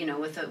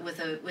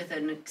 with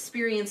an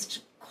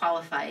experienced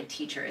qualified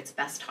teacher, it's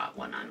best taught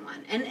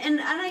one-on-one.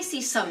 And I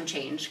see some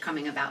change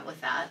coming about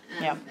with that,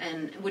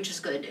 and which is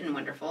good and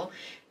wonderful,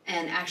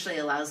 and actually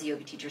allows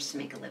yoga teachers to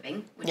make a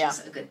living, which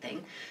is a good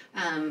thing.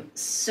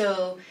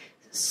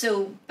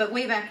 But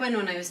way back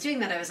when I was doing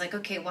that, I was like,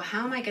 okay, well,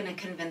 how am I going to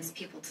convince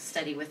people to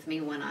study with me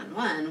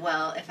one-on-one?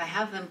 Well, if I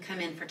have them come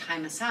in for Thai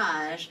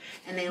massage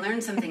and they learn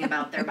something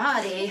about their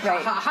body,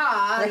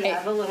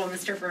 yeah, the little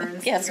Mr.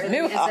 Burns. Yes, so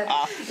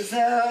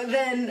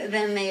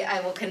then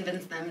I will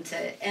convince them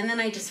to, and then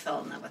I just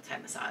fell in love with Thai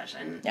massage,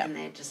 and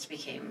they just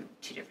became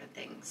two different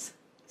things.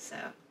 So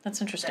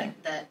that's interesting.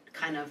 That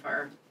kind of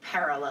are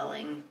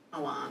paralleling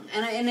along,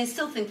 and I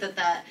still think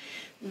that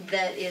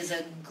is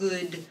a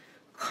good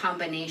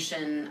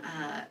combination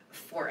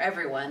for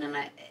everyone, and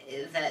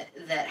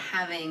that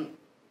having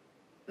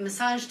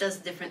massage does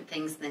different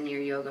things than your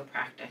yoga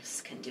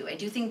practice can do. I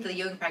do think the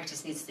yoga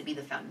practice needs to be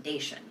the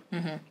foundation.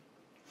 Mm-hmm.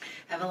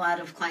 I have a lot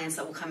of clients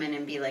that will come in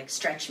and be like,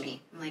 stretch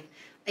me. I'm like,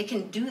 I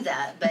can do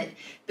that, but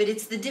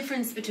it's the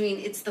difference between,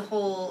 it's the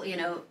whole,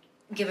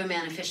 give a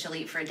man a fish to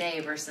eat for a day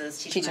versus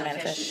teach a man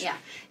to fish. Yeah.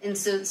 And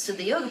so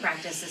the yoga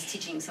practice is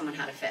teaching someone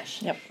how to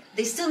fish. Yep.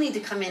 They still need to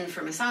come in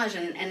for massage,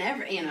 and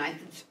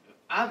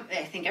I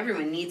think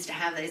everyone needs to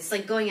have that. It's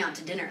like going out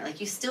to dinner. Like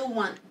you still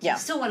want to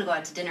go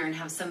out to dinner and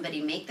have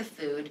somebody make the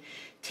food,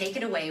 take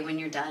it away when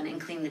you're done, and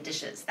clean the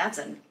dishes. That's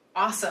an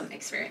awesome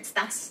experience.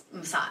 That's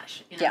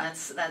massage.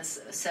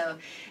 That's so,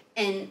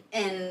 and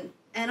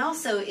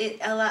also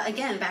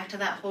again, back to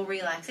that whole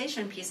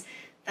relaxation piece.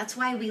 That's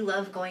why we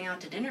love going out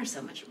to dinner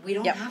so much. We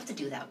don't have to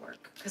do that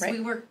work because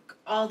we work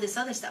all this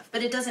other stuff.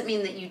 But it doesn't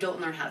mean that you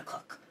don't learn how to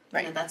cook.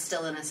 Right. That's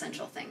still an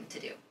essential thing to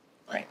do.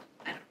 Right.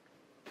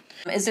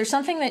 Is there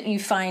something that you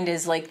find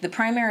is like the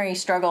primary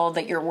struggle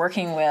that you're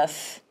working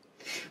with?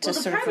 Well,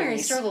 the primary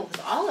struggle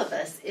with all of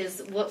us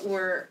is what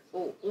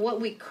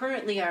we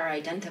currently are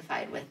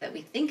identified with, that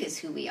we think is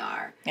who we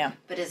are,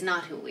 but is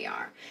not who we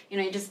are.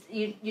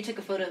 You took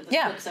a photo of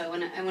this book, so I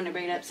want to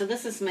bring it up. So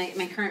this is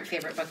my current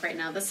favorite book right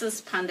now. This is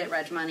Pandit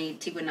Rajmani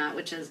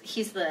Tigunath,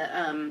 he's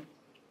the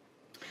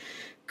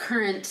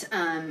current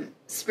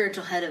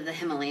spiritual head of the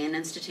Himalayan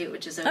Institute,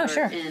 which is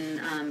over in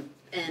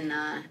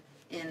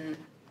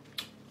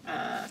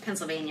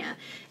Pennsylvania.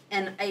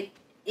 And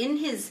in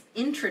his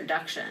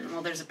introduction,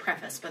 well, there's a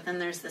preface, but then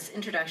there's this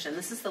introduction.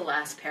 This is the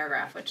last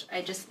paragraph, which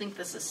I just think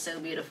this is so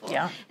beautiful.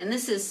 Yeah. And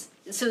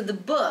so the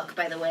book,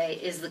 by the way,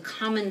 is the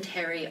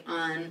commentary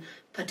on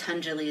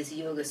Patanjali's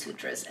Yoga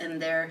Sutras.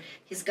 And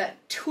he's got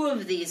 2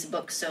 of these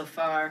books so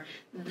far.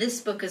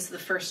 This book is the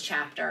first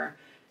chapter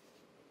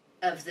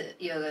of the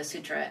Yoga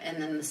Sutra,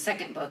 and then the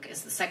second book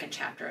is the second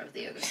chapter of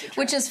the Yoga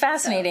Sutra. Which is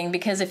fascinating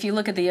because if you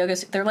look at the Yoga,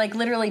 they're like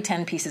literally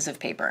 10 pieces of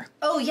paper.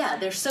 Oh yeah,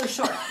 they're so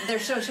short. They're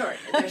so short.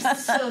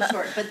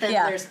 But then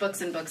there's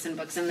books and books and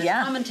books, and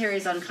there's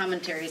commentaries on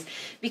commentaries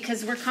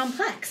because we're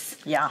complex.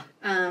 Yeah.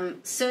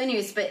 So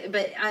anyways, but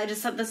I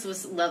just thought this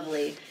was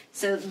lovely.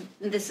 So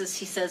he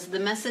says, the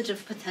message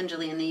of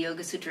Patanjali in the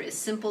Yoga Sutra is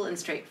simple and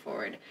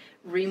straightforward.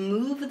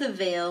 Remove the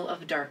veil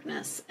of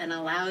darkness and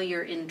allow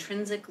your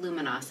intrinsic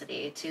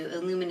luminosity to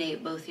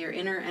illuminate both your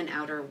inner and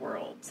outer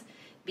worlds.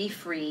 Be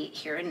free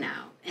here and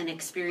now and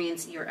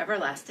experience your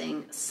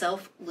everlasting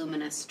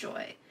self-luminous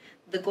joy.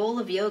 The goal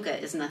of yoga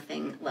is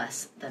nothing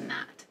less than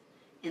that.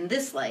 In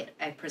this light,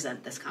 I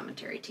present this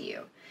commentary to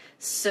you.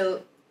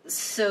 So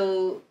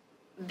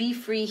be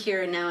free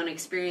here and now and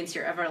experience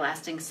your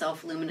everlasting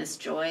self-luminous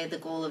joy. The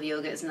goal of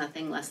yoga is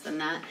nothing less than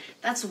that.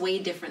 That's way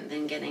different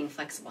than getting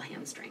flexible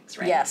hamstrings,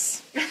 right?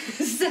 Yes.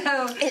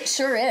 So it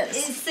sure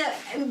is.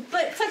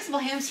 But flexible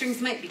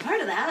hamstrings might be part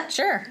of that.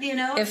 Sure.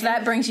 If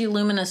that brings you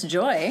luminous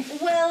joy.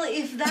 Well,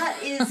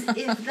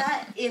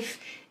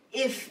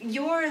 if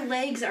your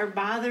legs are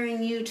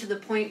bothering you to the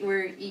point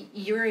where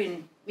you're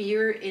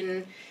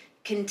in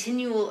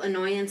continual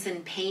annoyance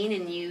and pain,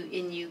 and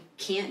you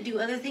can't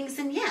do other things,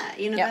 then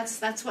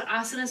that's what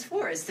asana is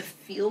for, is to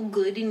feel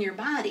good in your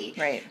body.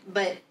 Right.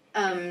 But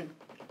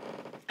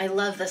I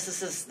love this.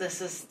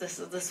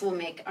 This will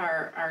make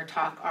our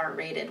talk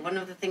R-rated. One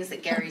of the things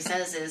that Gary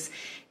says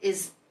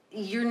is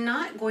you're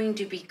not going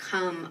to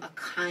become a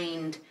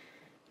kind,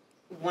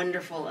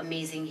 wonderful,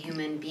 amazing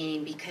human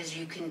being because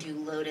you can do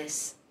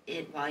lotus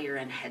while you're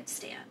in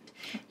headstand.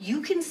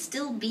 You can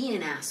still be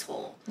an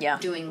asshole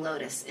doing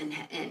lotus in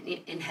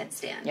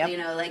headstand. Yep.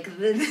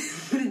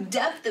 The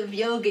depth of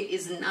yoga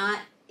is not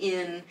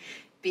in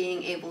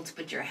being able to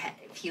put your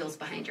heels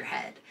behind your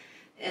head.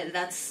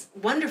 That's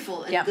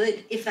wonderful and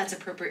good if that's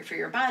appropriate for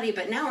your body.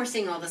 But now we're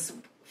seeing all this,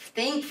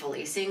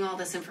 thankfully,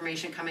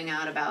 information coming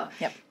out about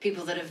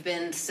people that have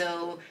been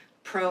so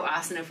pro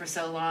asana for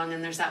so long,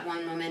 and there's that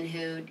one woman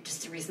who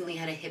just recently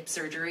had a hip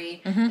surgery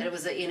that it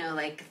was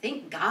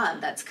thank God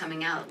that's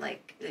coming out,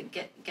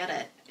 get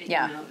it.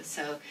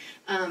 So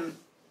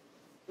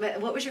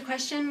what was your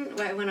question?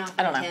 I went off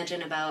on a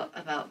tangent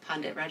about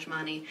Pandit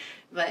Rajmani,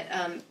 but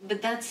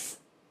that's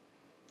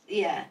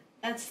the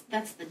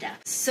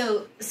depth.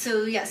 So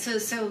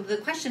the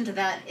question to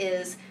that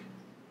is,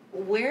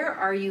 where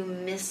are you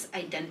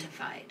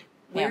misidentified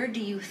Where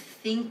do you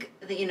think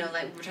that,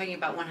 like we're talking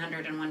about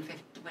 100 and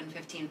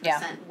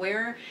 115%,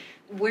 where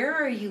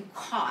are you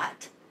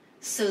caught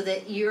so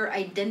that you're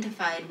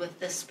identified with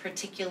this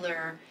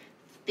particular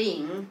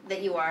thing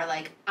that you are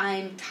like,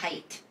 I'm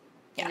tight.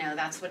 Yeah.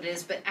 That's what it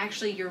is. But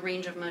actually your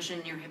range of motion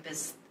in your hip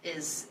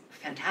is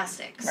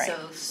fantastic.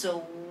 Right.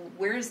 So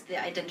where's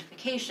the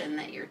identification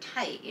that you're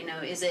tight?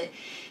 Is it,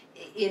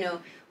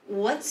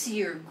 what's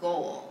your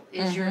goal?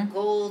 Is your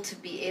goal to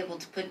be able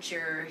to put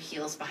your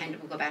heels behind,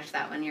 we'll go back to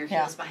that one, your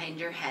heels behind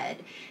your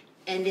head.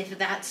 And if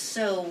that's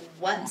so,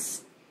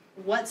 what's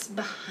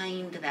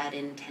behind that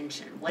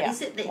intention? What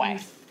is it that you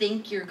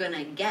think you're going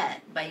to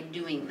get by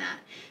doing that?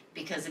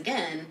 Because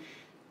again,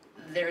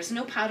 there's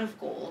no pot of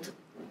gold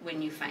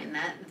when you find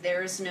that.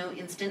 There's no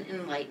instant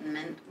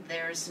enlightenment.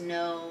 There's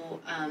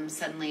no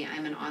suddenly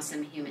I'm an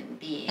awesome human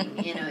being.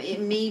 It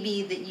may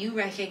be that you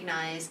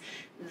recognize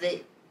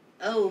that,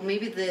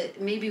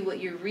 maybe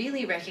what you're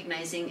really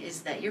recognizing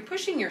is that you're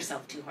pushing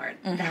yourself too hard.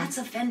 That's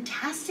a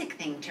fantastic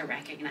thing to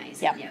recognize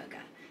in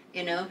yoga,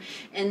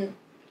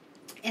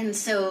 and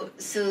so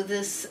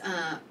this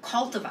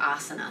cult of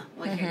asana,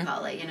 we could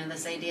call it,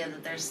 this idea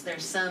that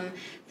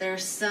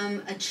there's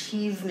some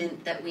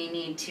achievement that we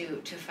need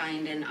to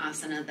find in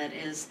asana that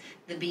is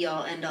the be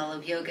all end all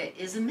of yoga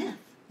is a myth.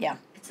 Yeah,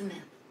 it's a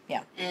myth.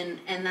 Yeah, and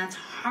that's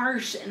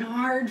harsh and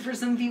hard for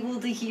some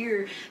people to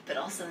hear, but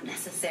also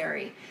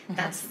necessary.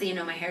 That's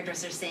my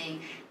hairdresser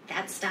saying,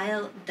 that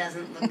style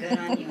doesn't look good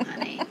on you,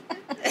 honey.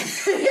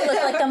 You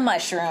look like a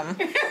mushroom.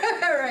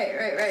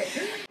 Right.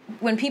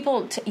 When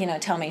people,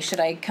 tell me, should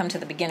I come to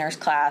the beginner's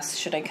class?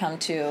 Should I come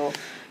to,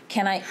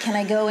 can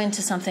I go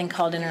into something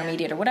called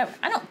intermediate or whatever?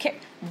 I don't care.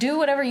 Do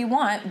whatever you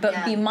want, but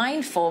be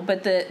mindful.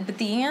 But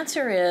the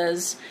answer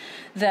is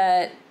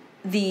that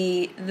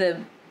the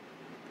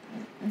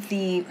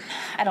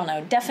I don't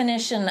know,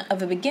 definition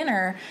of a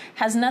beginner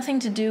has nothing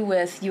to do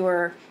with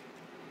your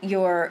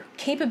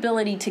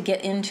capability to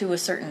get into a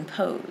certain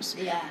pose.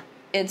 Yeah.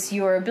 It's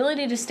your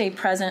ability to stay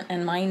present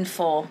and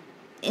mindful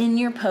in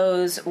your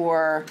pose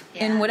or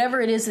in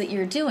whatever it is that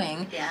you're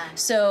doing. Yeah.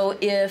 So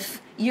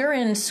if you're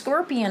in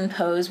scorpion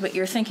pose but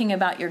you're thinking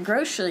about your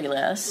grocery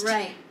list,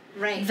 right,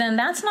 then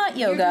that's not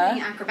yoga. You're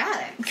doing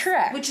acrobatics.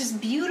 Correct. Which is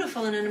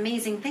beautiful and an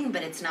amazing thing,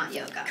 but it's not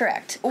yoga.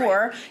 Correct. Right.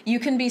 Or you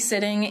can be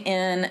sitting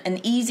in an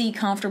easy,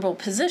 comfortable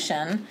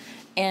position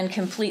and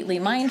completely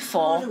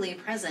mindful. Totally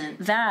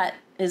present. That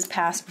is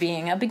past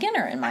being a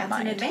beginner in my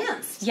mind. That's an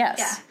advanced.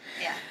 Yes.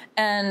 Yeah.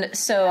 And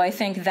so I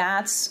think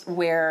that's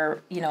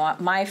where,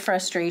 my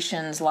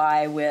frustrations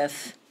lie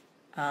with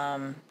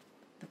the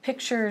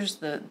pictures,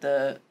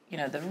 the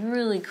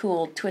really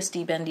cool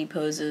twisty, bendy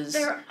poses.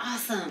 They're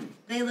awesome.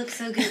 They look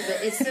so good,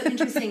 but it's so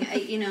interesting.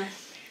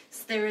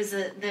 There was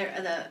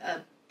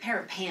a pair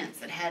of pants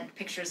that had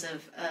pictures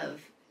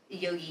of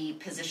yogi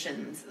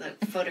positions,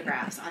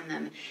 photographs on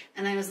them,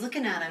 and I was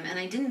looking at them, and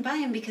I didn't buy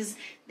them because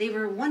they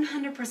were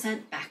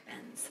 100% back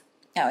bends.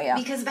 Oh, yeah.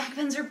 Because back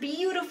bends are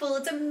beautiful.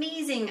 It's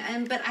amazing.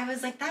 But I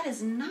was like, that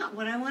is not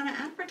what I want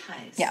to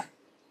advertise. Yeah.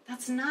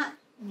 That's not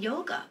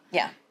yoga.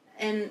 Yeah.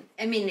 And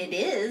I mean, it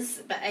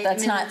is, but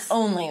that's not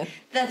only.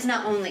 That's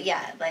not only,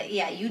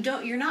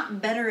 you're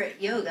not better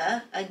at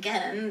yoga,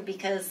 again,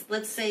 because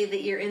let's say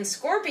that you're in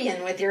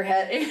scorpion with your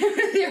head,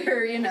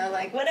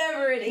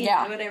 whatever it is,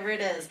 whatever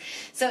it is.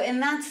 So,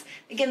 and that's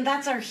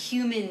our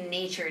human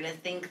nature to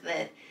think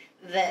that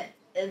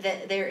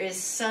there is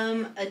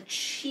some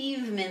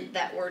achievement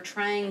that we're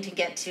trying to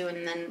get to,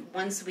 and then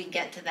once we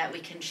get to that, we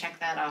can check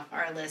that off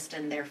our list,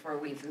 and therefore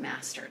we've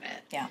mastered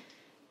it. Yeah.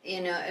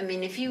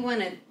 If you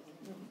want to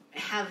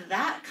have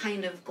that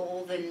kind of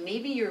goal, then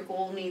maybe your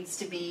goal needs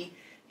to be,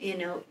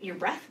 your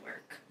breath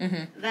work.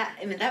 Mm-hmm.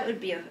 That would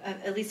be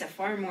at least a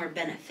far more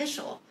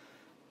beneficial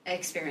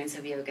experience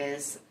of yoga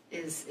is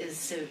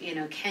so,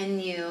 can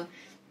you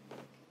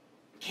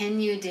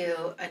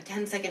do a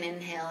 10-second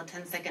inhale, a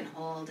 10-second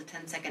hold, a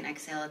 10-second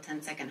exhale, a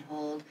 10-second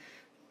hold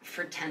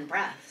for 10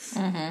 breaths?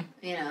 Mm-hmm.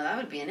 That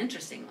would be an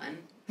interesting one.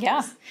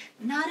 Yeah.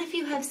 Not if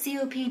you have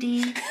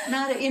COPD.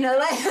 Not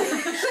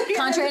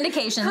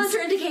contraindications.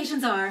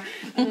 Contraindications are.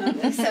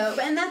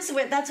 And that's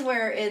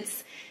where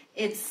it's.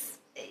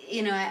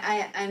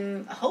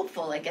 I'm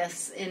hopeful, I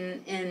guess,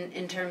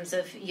 in terms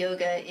of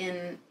yoga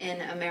in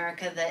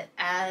America, that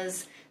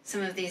as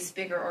some of these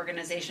bigger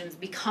organizations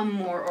become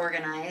more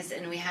organized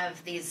and we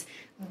have these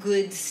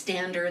good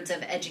standards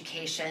of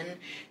education,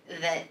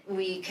 that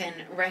we can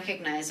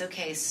recognize,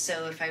 okay,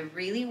 so if I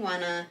really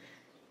want to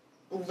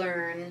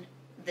learn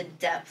the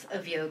depth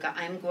of yoga,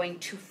 I'm going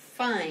to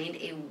find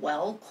a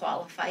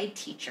well-qualified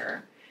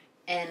teacher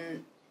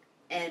and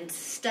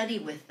study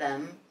with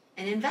them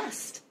and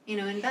invest in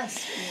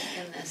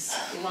this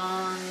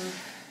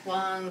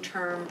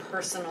long-term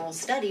personal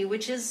study,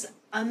 which is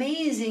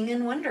amazing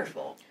and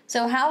wonderful.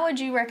 So how would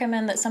you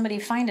recommend that somebody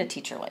find a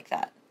teacher like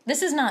that?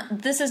 This is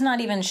not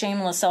even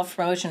shameless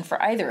self-promotion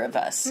for either of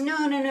us.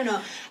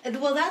 No.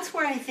 Well, that's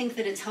where I think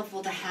that it's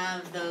helpful to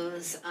have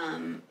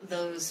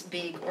those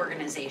big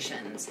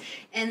organizations.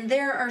 And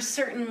there are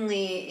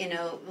certainly,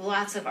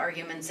 lots of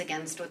arguments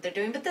against what they're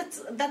doing, but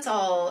that's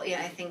all,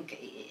 I think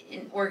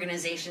an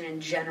organization in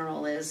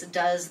general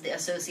does the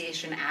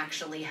association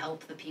actually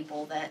help the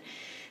people that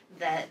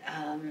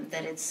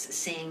it's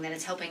saying that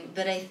it's helping?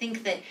 But I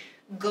think that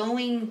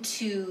going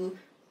to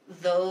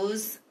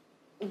those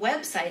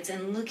websites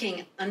and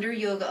looking under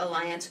Yoga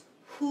Alliance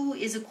who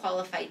is a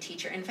qualified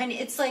teacher and finding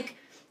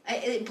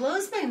it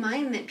blows my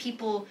mind that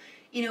people,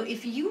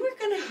 if you were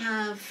going to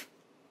have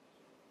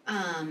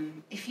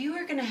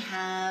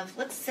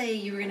let's say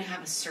you were going to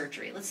have a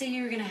surgery, let's say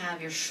you were going to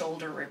have your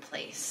shoulder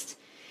replaced,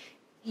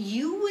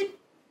 you would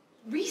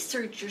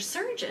research your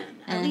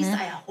surgeon. At least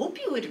I hope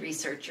you would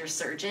research your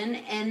surgeon,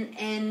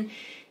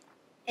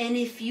 and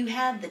if you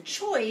had the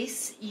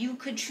choice, you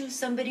could choose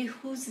somebody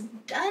who's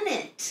done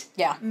it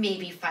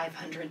maybe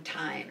 500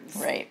 times.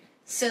 Right.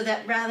 So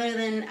that rather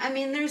than,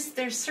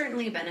 there's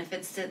certainly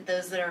benefits to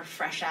those that are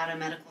fresh out of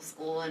medical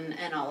school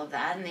and all of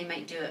that, and they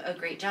might do a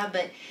great job,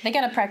 but they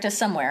got to practice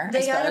somewhere.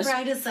 They got to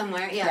practice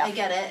somewhere. Yeah, I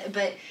get it.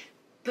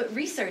 But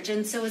research,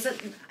 and so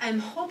I'm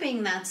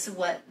hoping that's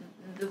what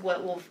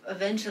will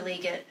eventually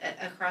get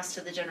across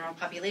to the general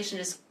population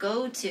is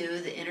go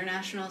to the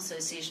International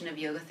Association of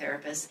Yoga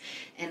Therapists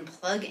and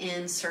plug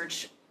in,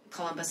 search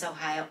Columbus,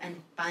 Ohio, and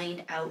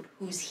find out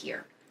who's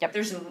here. Yep.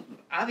 There's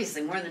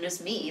obviously more than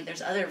just me.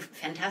 There's other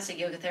fantastic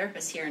yoga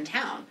therapists here in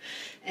town.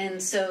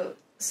 And so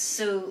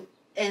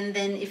and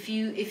then if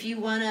you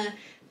want to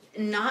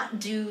not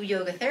do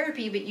yoga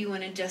therapy, but you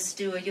want to just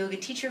do a yoga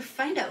teacher,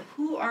 find out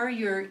who are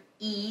your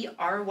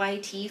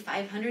ERYT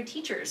 500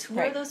 teachers. Who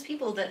are those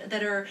people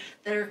that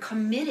are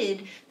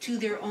committed to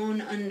their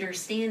own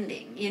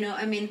understanding?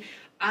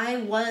 I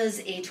was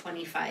a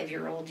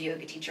 25-year-old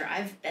yoga teacher.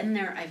 I've been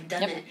there, I've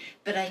done it,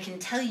 but I can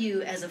tell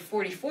you as a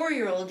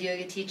 44-year-old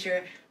yoga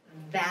teacher,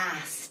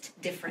 vast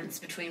difference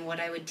between what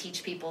I would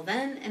teach people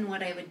then and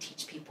what I would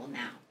teach people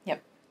now.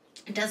 Yep.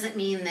 It doesn't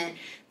mean that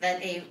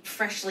a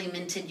freshly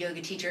minted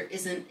yoga teacher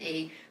isn't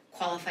a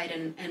qualified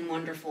and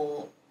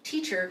wonderful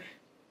teacher,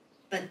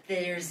 but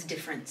there's a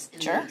difference in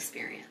the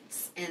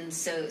experience. And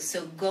so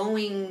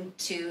going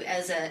to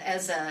as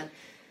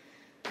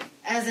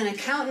an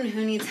accountant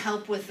who needs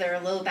help with their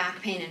low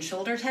back pain and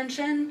shoulder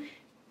tension,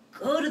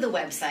 go to the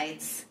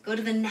websites, go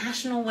to the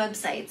national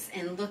websites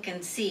and look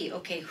and see,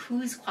 okay,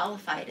 who's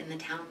qualified in the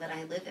town that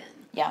I live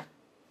in. Yeah.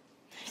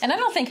 And I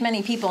don't think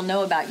many people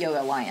know about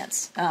Yoga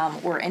Alliance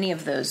or any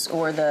of those,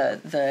 or the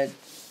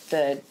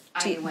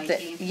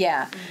IYT.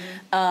 Yeah.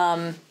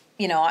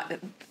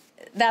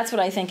 That's what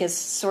I think is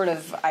sort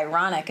of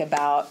ironic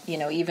about,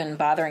 even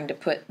bothering to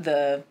put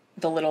the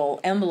little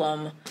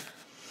emblem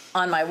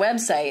on my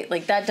website.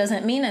 Like, that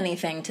doesn't mean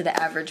anything to the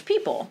average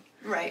people.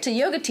 Right. To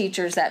yoga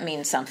teachers, that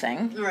means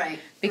something. Right.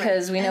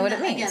 Because we know what it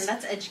means.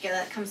 Again,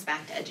 that comes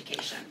back to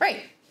education.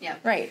 Right. Yeah.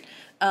 Right.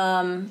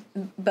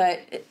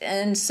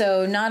 And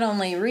so not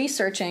only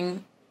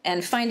researching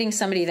and finding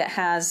somebody that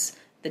has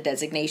the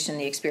designation,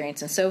 the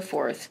experience, and so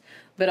forth,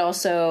 but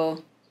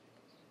also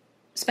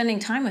spending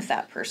time with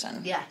that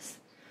person. Yes.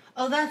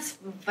 Oh, that's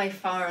by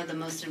far the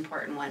most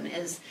important one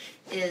is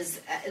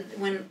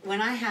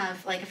when I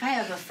have, if I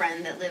have a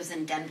friend that lives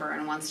in Denver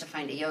and wants to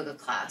find a yoga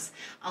class,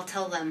 I'll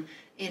tell them,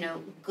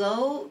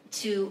 go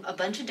to a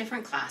bunch of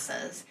different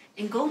classes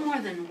and go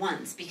more than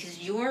once, because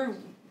your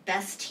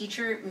best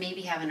teacher may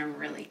be having a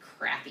really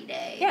crappy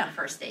day the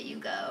first day you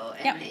go,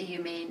 and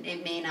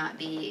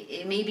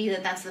it may be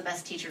that's the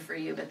best teacher for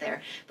you,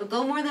 but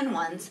go more than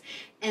once,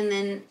 and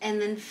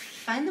then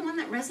find the one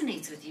that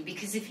resonates with you,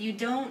 because if you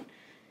don't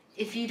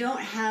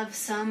have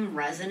some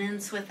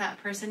resonance with that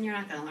person, you're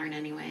not going to learn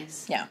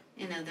anyways. Yeah.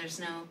 There's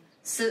no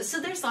so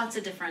there's lots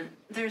of different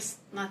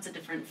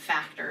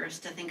factors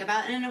to think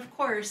about, and of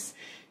course,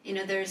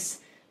 there's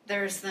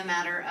the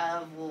matter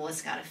of, well,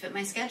 it's got to fit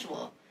my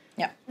schedule.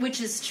 Yeah.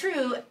 Which is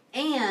true,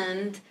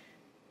 and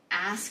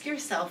ask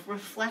yourself,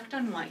 reflect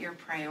on what your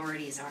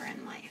priorities are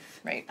in life.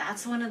 Right.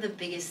 That's one of the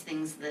biggest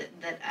things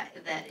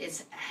that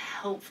is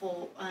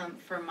helpful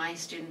for my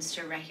students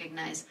to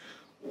recognize.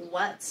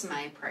 What's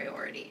my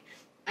priority?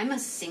 I'm a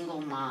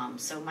single mom,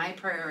 so my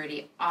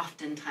priority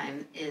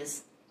oftentimes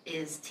is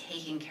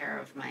taking care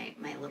of my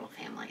little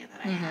family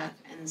that I have,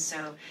 and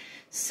so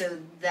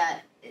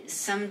that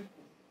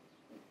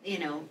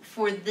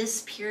for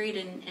this period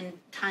in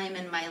time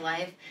in my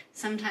life,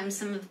 sometimes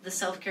some of the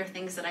self-care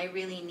things that I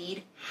really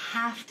need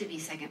have to be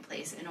second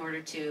place in order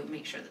to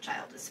make sure the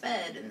child is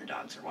fed and the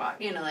dogs are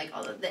walked,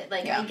 all of that.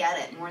 I get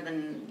it more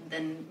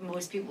than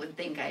most people would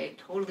think. I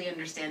totally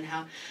understand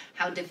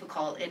how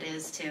difficult it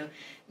is to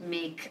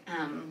make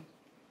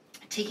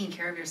taking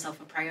care of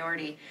yourself a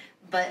priority.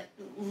 But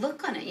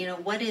look on it,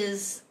 what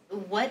is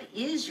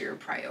your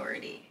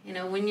priority?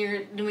 When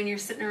you're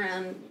sitting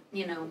around,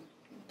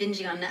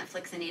 binging on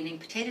Netflix and eating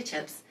potato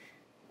chips,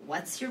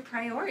 what's your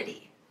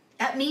priority?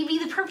 That may be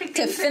the perfect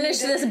thing to finish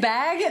this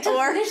bag,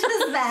 or finish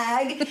this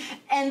bag,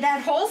 and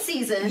that whole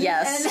season.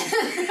 Yes, and,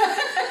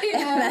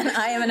 and then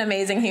I am an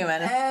amazing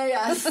human.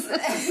 Yes. So.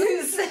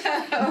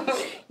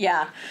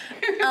 Yeah.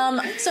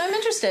 So I'm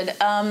interested.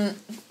 How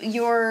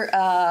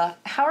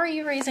are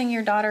you raising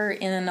your daughter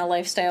in a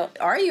lifestyle?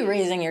 Are you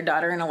raising your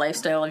daughter in a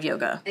lifestyle of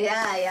yoga?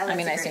 Yeah. I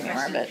mean, I assume you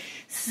are, but.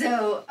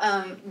 So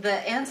the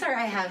answer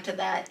I have to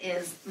that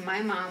is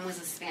my mom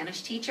was a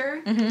Spanish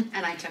teacher,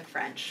 and I took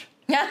French.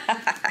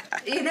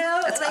 You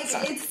know, That's like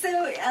awesome. it's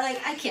so like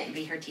I can't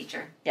be her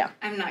teacher. Yeah,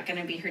 I'm not going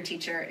to be her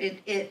teacher.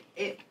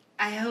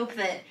 I hope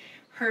that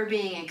her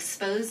being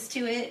exposed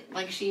to it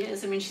like she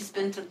is. I mean, she's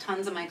been to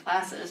tons of my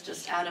classes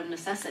just out of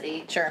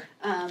necessity. Sure.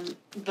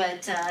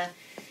 But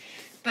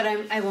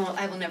I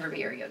will never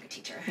be her yoga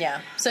teacher.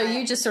 Yeah. So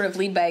you just sort of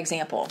lead by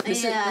example.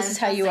 This is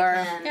how you are.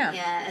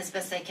 Yeah, as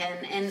best I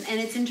can. And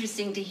it's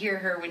interesting to hear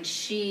her when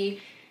she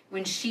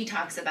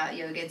talks about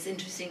yoga. It's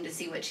interesting to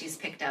see what she's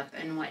picked up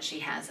and what she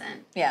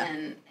hasn't. Yeah.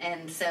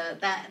 And so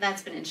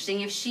that's been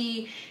interesting. If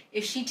she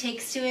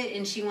takes to it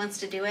and she wants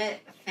to do it,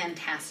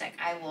 fantastic.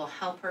 I will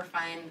help her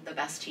find the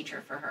best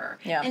teacher for her.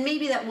 Yeah. And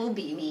maybe that will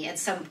be me at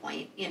some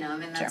point. You know, I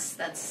mean that's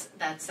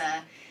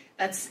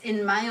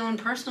in my own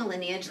personal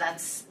lineage.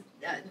 That's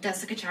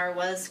Desikachar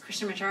was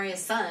Krishnamacharya's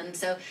son.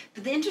 So,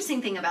 but the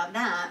interesting thing about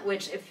that,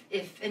 which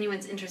if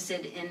anyone's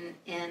interested in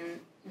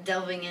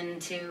delving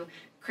into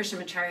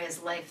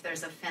Krishnamacharya's life,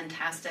 there's a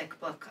fantastic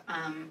book.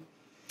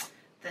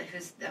 The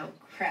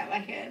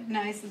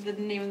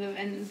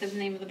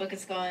name of the book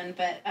is gone,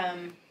 but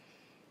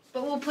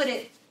we'll put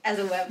it as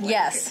a web link.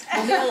 Yes,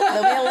 there'll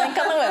be a link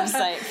on the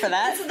website for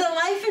that. It's the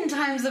life and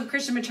times of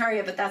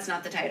Krishnamacharya, but that's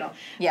not the title.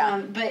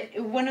 Yeah. But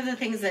one of the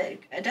things that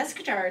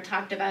Desikachar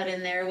talked about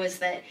in there was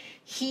that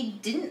he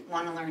didn't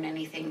want to learn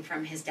anything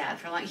from his dad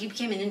for long. He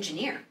became an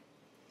engineer.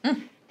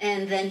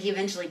 And then he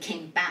eventually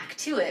came back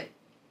to it.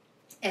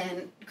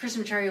 And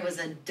Krishnamacharya was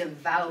a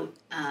devout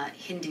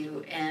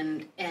Hindu.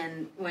 And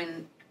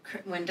when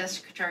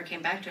Desikachar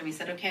came back to him, he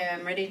said, "Okay,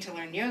 I'm ready to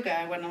learn yoga.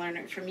 I want to learn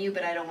it from you,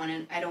 but I don't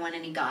want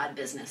any God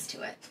business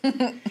to it."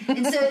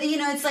 And so, you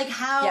know, it's like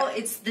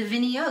it's the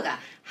viniyoga.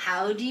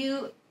 How do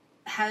you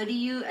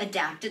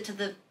adapt it to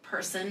the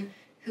person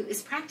who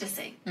is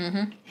practicing?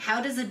 Mm-hmm.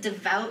 How does a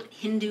devout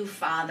Hindu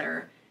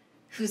father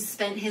who's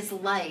spent his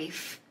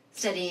life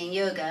studying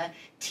yoga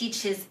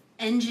teach his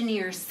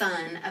engineer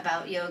son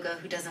about yoga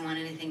who doesn't want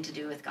anything to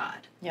do with God?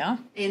 Yeah.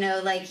 You know,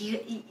 like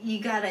you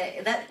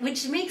gotta,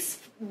 which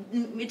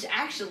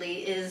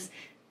actually is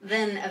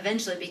then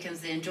eventually becomes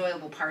the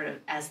enjoyable part of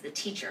as the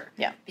teacher.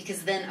 Yeah.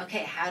 Because then,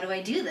 okay, how do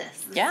I do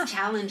this? This Yeah.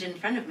 challenge in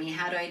front of me.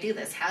 How do I do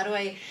this? How do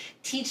I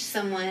teach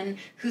someone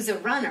who's a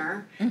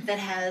runner that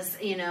has,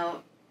 you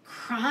know,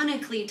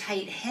 chronically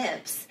tight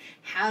hips?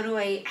 How do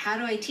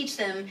I teach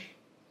them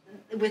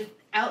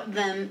without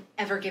them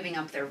ever giving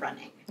up their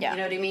running? Yeah. You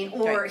know what I mean?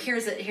 Or Right.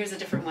 here's a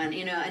different one.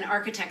 You know, an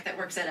architect that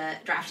works at a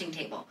drafting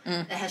table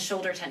that has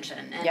shoulder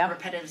tension and Yeah.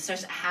 repetitive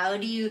stress.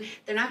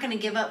 They're not going to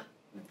give up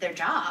their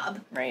job.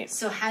 Right.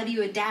 So how do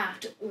you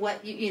adapt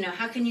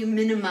how can you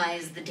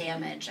minimize the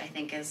damage, I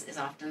think is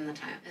often the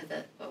time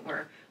what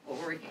we're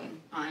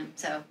working on.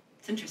 So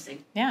it's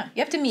interesting. Yeah.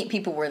 You have to meet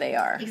people where they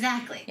are.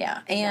 Exactly. Yeah.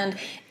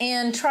 Exactly.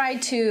 And try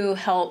to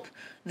help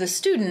the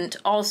student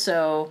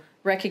also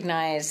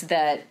recognize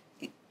that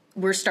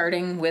we're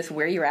starting with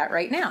where you're at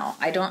right now.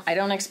 I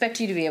don't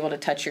expect you to be able to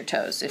touch your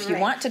toes. If you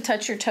Right. want to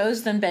touch your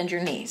toes, then bend your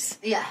knees.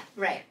 Yeah,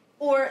 right.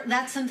 Or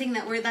that's something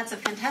that's a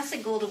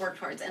fantastic goal to work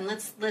towards. And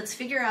let's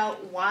figure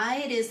out why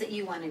it is that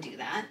you want to do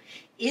that.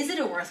 Is it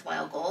a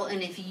worthwhile goal?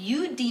 And if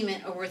you deem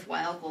it a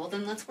worthwhile goal,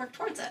 then let's work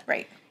towards it.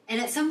 Right. And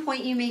at some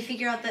point you may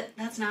figure out that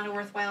that's not a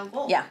worthwhile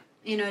goal. Yeah.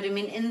 You know what I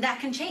mean? And that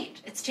can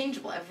change. It's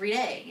changeable every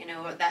day. You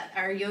know, that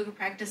our yoga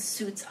practice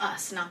suits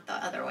us, not the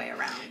other way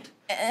around.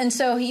 And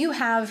so you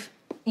have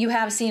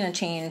seen a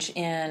change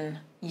in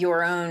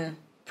your own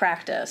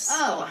practice.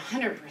 Oh,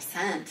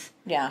 100%.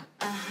 Yeah.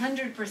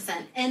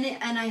 100%.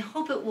 And I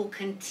hope it will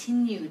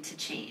continue to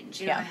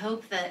change. You know, Yeah. I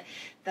hope that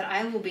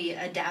I will be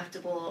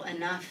adaptable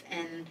enough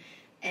and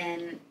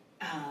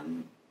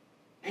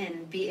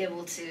be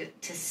able to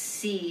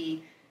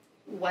see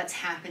what's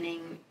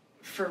happening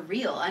for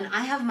real. And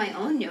I have my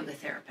own yoga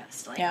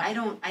therapist. Like Yeah. I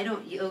don't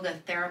yoga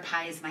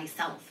therapize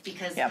myself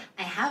because Yep.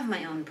 I have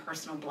my own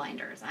personal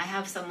blinders. I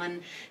have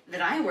someone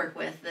that I work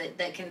with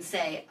that can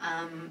say,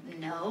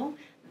 no,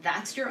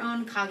 that's your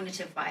own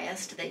cognitive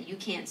bias that you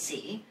can't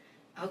see.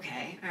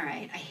 Okay, all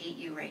right, I hate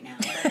you right now.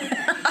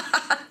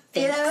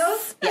 You know?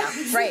 Yeah,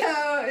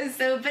 right.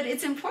 But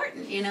it's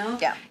important, you know?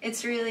 Yeah.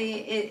 It's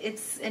really,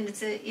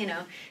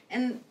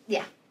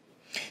 yeah.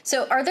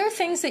 So are there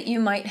things that you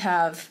might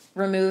have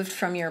removed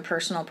from your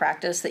personal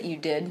practice that you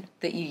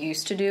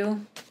used to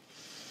do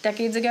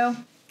decades ago?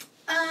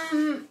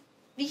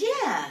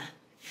 Yeah,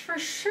 for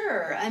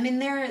sure. I mean,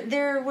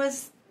 there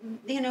was,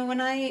 you know,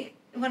 when I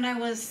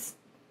was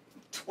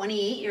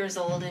 28 years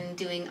old and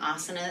doing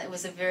asana. It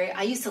was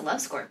I used to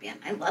love scorpion.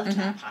 I loved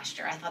that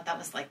posture. I thought that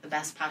was like the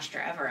best posture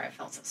ever. I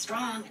felt so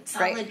strong and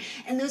solid. Right.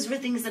 And those were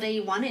things that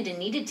I wanted and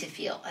needed to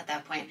feel at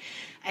that point.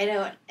 I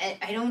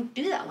don't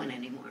do that one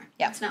anymore.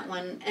 Yeah. It's not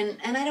one,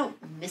 and I don't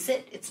miss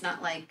it. It's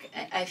not like,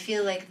 I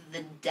feel like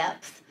the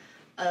depth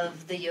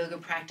of the yoga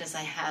practice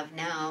I have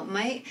now,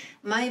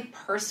 my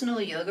personal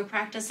yoga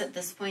practice at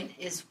this point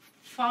is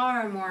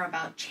far more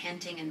about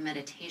chanting and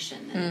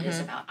meditation than it is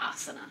about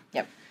asana.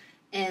 Yep.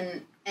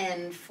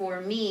 And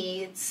for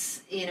me,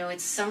 it's,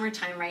 it's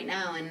summertime right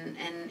now, and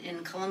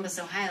in Columbus,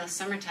 Ohio,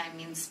 summertime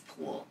means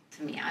pool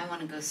to me. I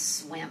want to go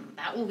swim.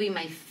 That will be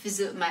my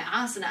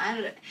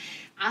asana.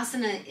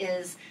 Asana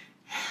is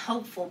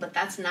helpful, but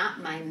that's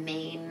not my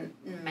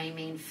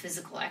main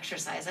physical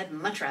exercise. I'd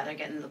much rather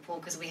get in the pool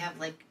because we have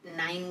like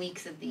 9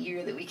 weeks of the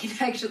year that we can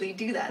actually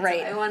do that.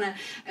 Right. So I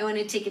want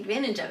to take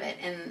advantage of it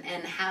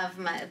and have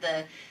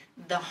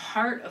the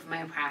heart of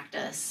my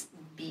practice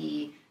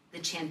be the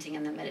chanting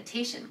and the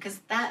meditation, because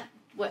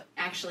what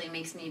actually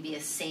makes me be a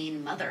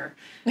sane mother.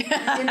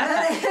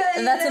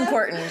 That's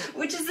important.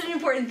 Which is an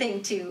important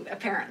thing to,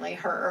 apparently,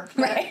 her.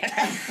 Right.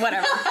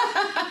 Whatever.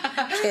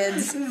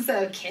 Kids.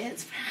 So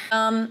kids.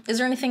 Is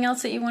there anything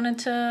else that you wanted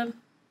to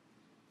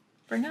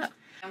bring up?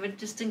 I would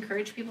just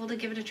encourage people to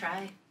give it a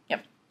try.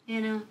 Yep.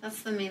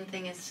 That's the main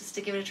thing, is just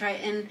to give it a try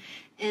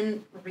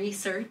and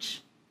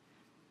research,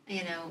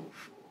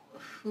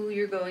 who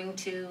you're going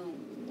to,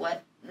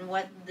 what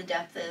the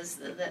depth is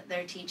that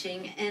they're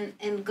teaching,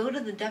 and go to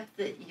the depth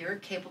that you're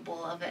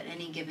capable of at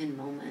any given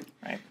moment.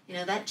 Right.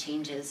 That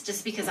changes.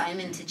 Just because I'm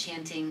into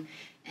chanting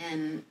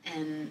and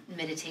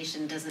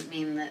meditation doesn't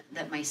mean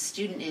that my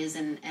student is,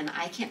 and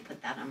I can't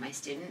put that on my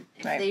student.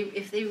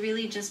 If they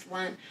really just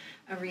want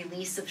a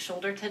release of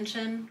shoulder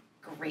tension,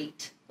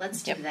 great.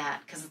 Let's do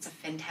that, because it's a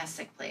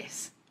fantastic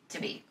place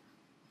to be.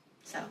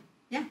 So,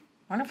 yeah.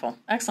 Wonderful.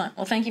 Excellent.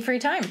 Well, thank you for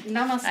your time.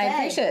 Namaste. I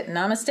appreciate it.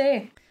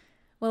 Namaste.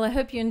 Well, I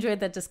hope you enjoyed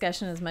that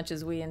discussion as much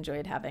as we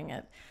enjoyed having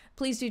it.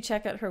 Please do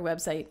check out her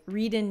website,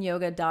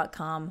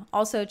 redenyoga.com.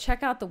 Also,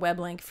 check out the web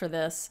link for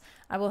this.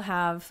 I will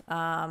have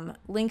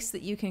links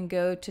that you can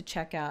go to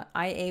check out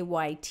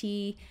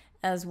IAYT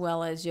as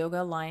well as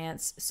Yoga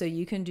Alliance, so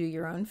you can do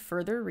your own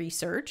further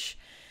research.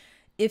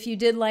 If you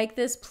did like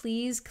this,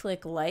 please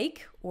click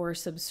like or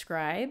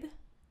subscribe.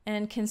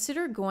 And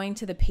consider going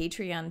to the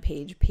Patreon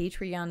page,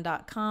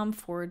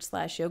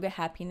 patreon.com/yoga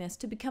happiness,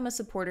 to become a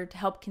supporter to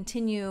help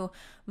continue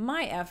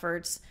my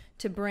efforts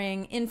to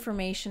bring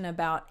information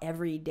about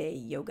everyday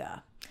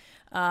yoga.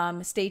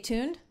 Stay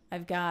tuned.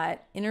 I've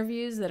got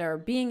interviews that are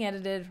being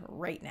edited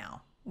right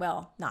now.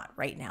 Well, not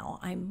right now.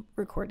 I'm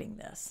recording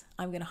this.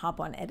 I'm going to hop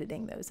on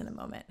editing those in a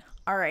moment.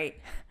 All right.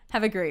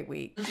 Have a great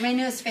week. My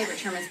newest favorite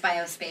term is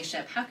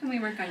biospaceship. How can we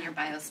work on your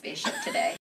biospaceship today?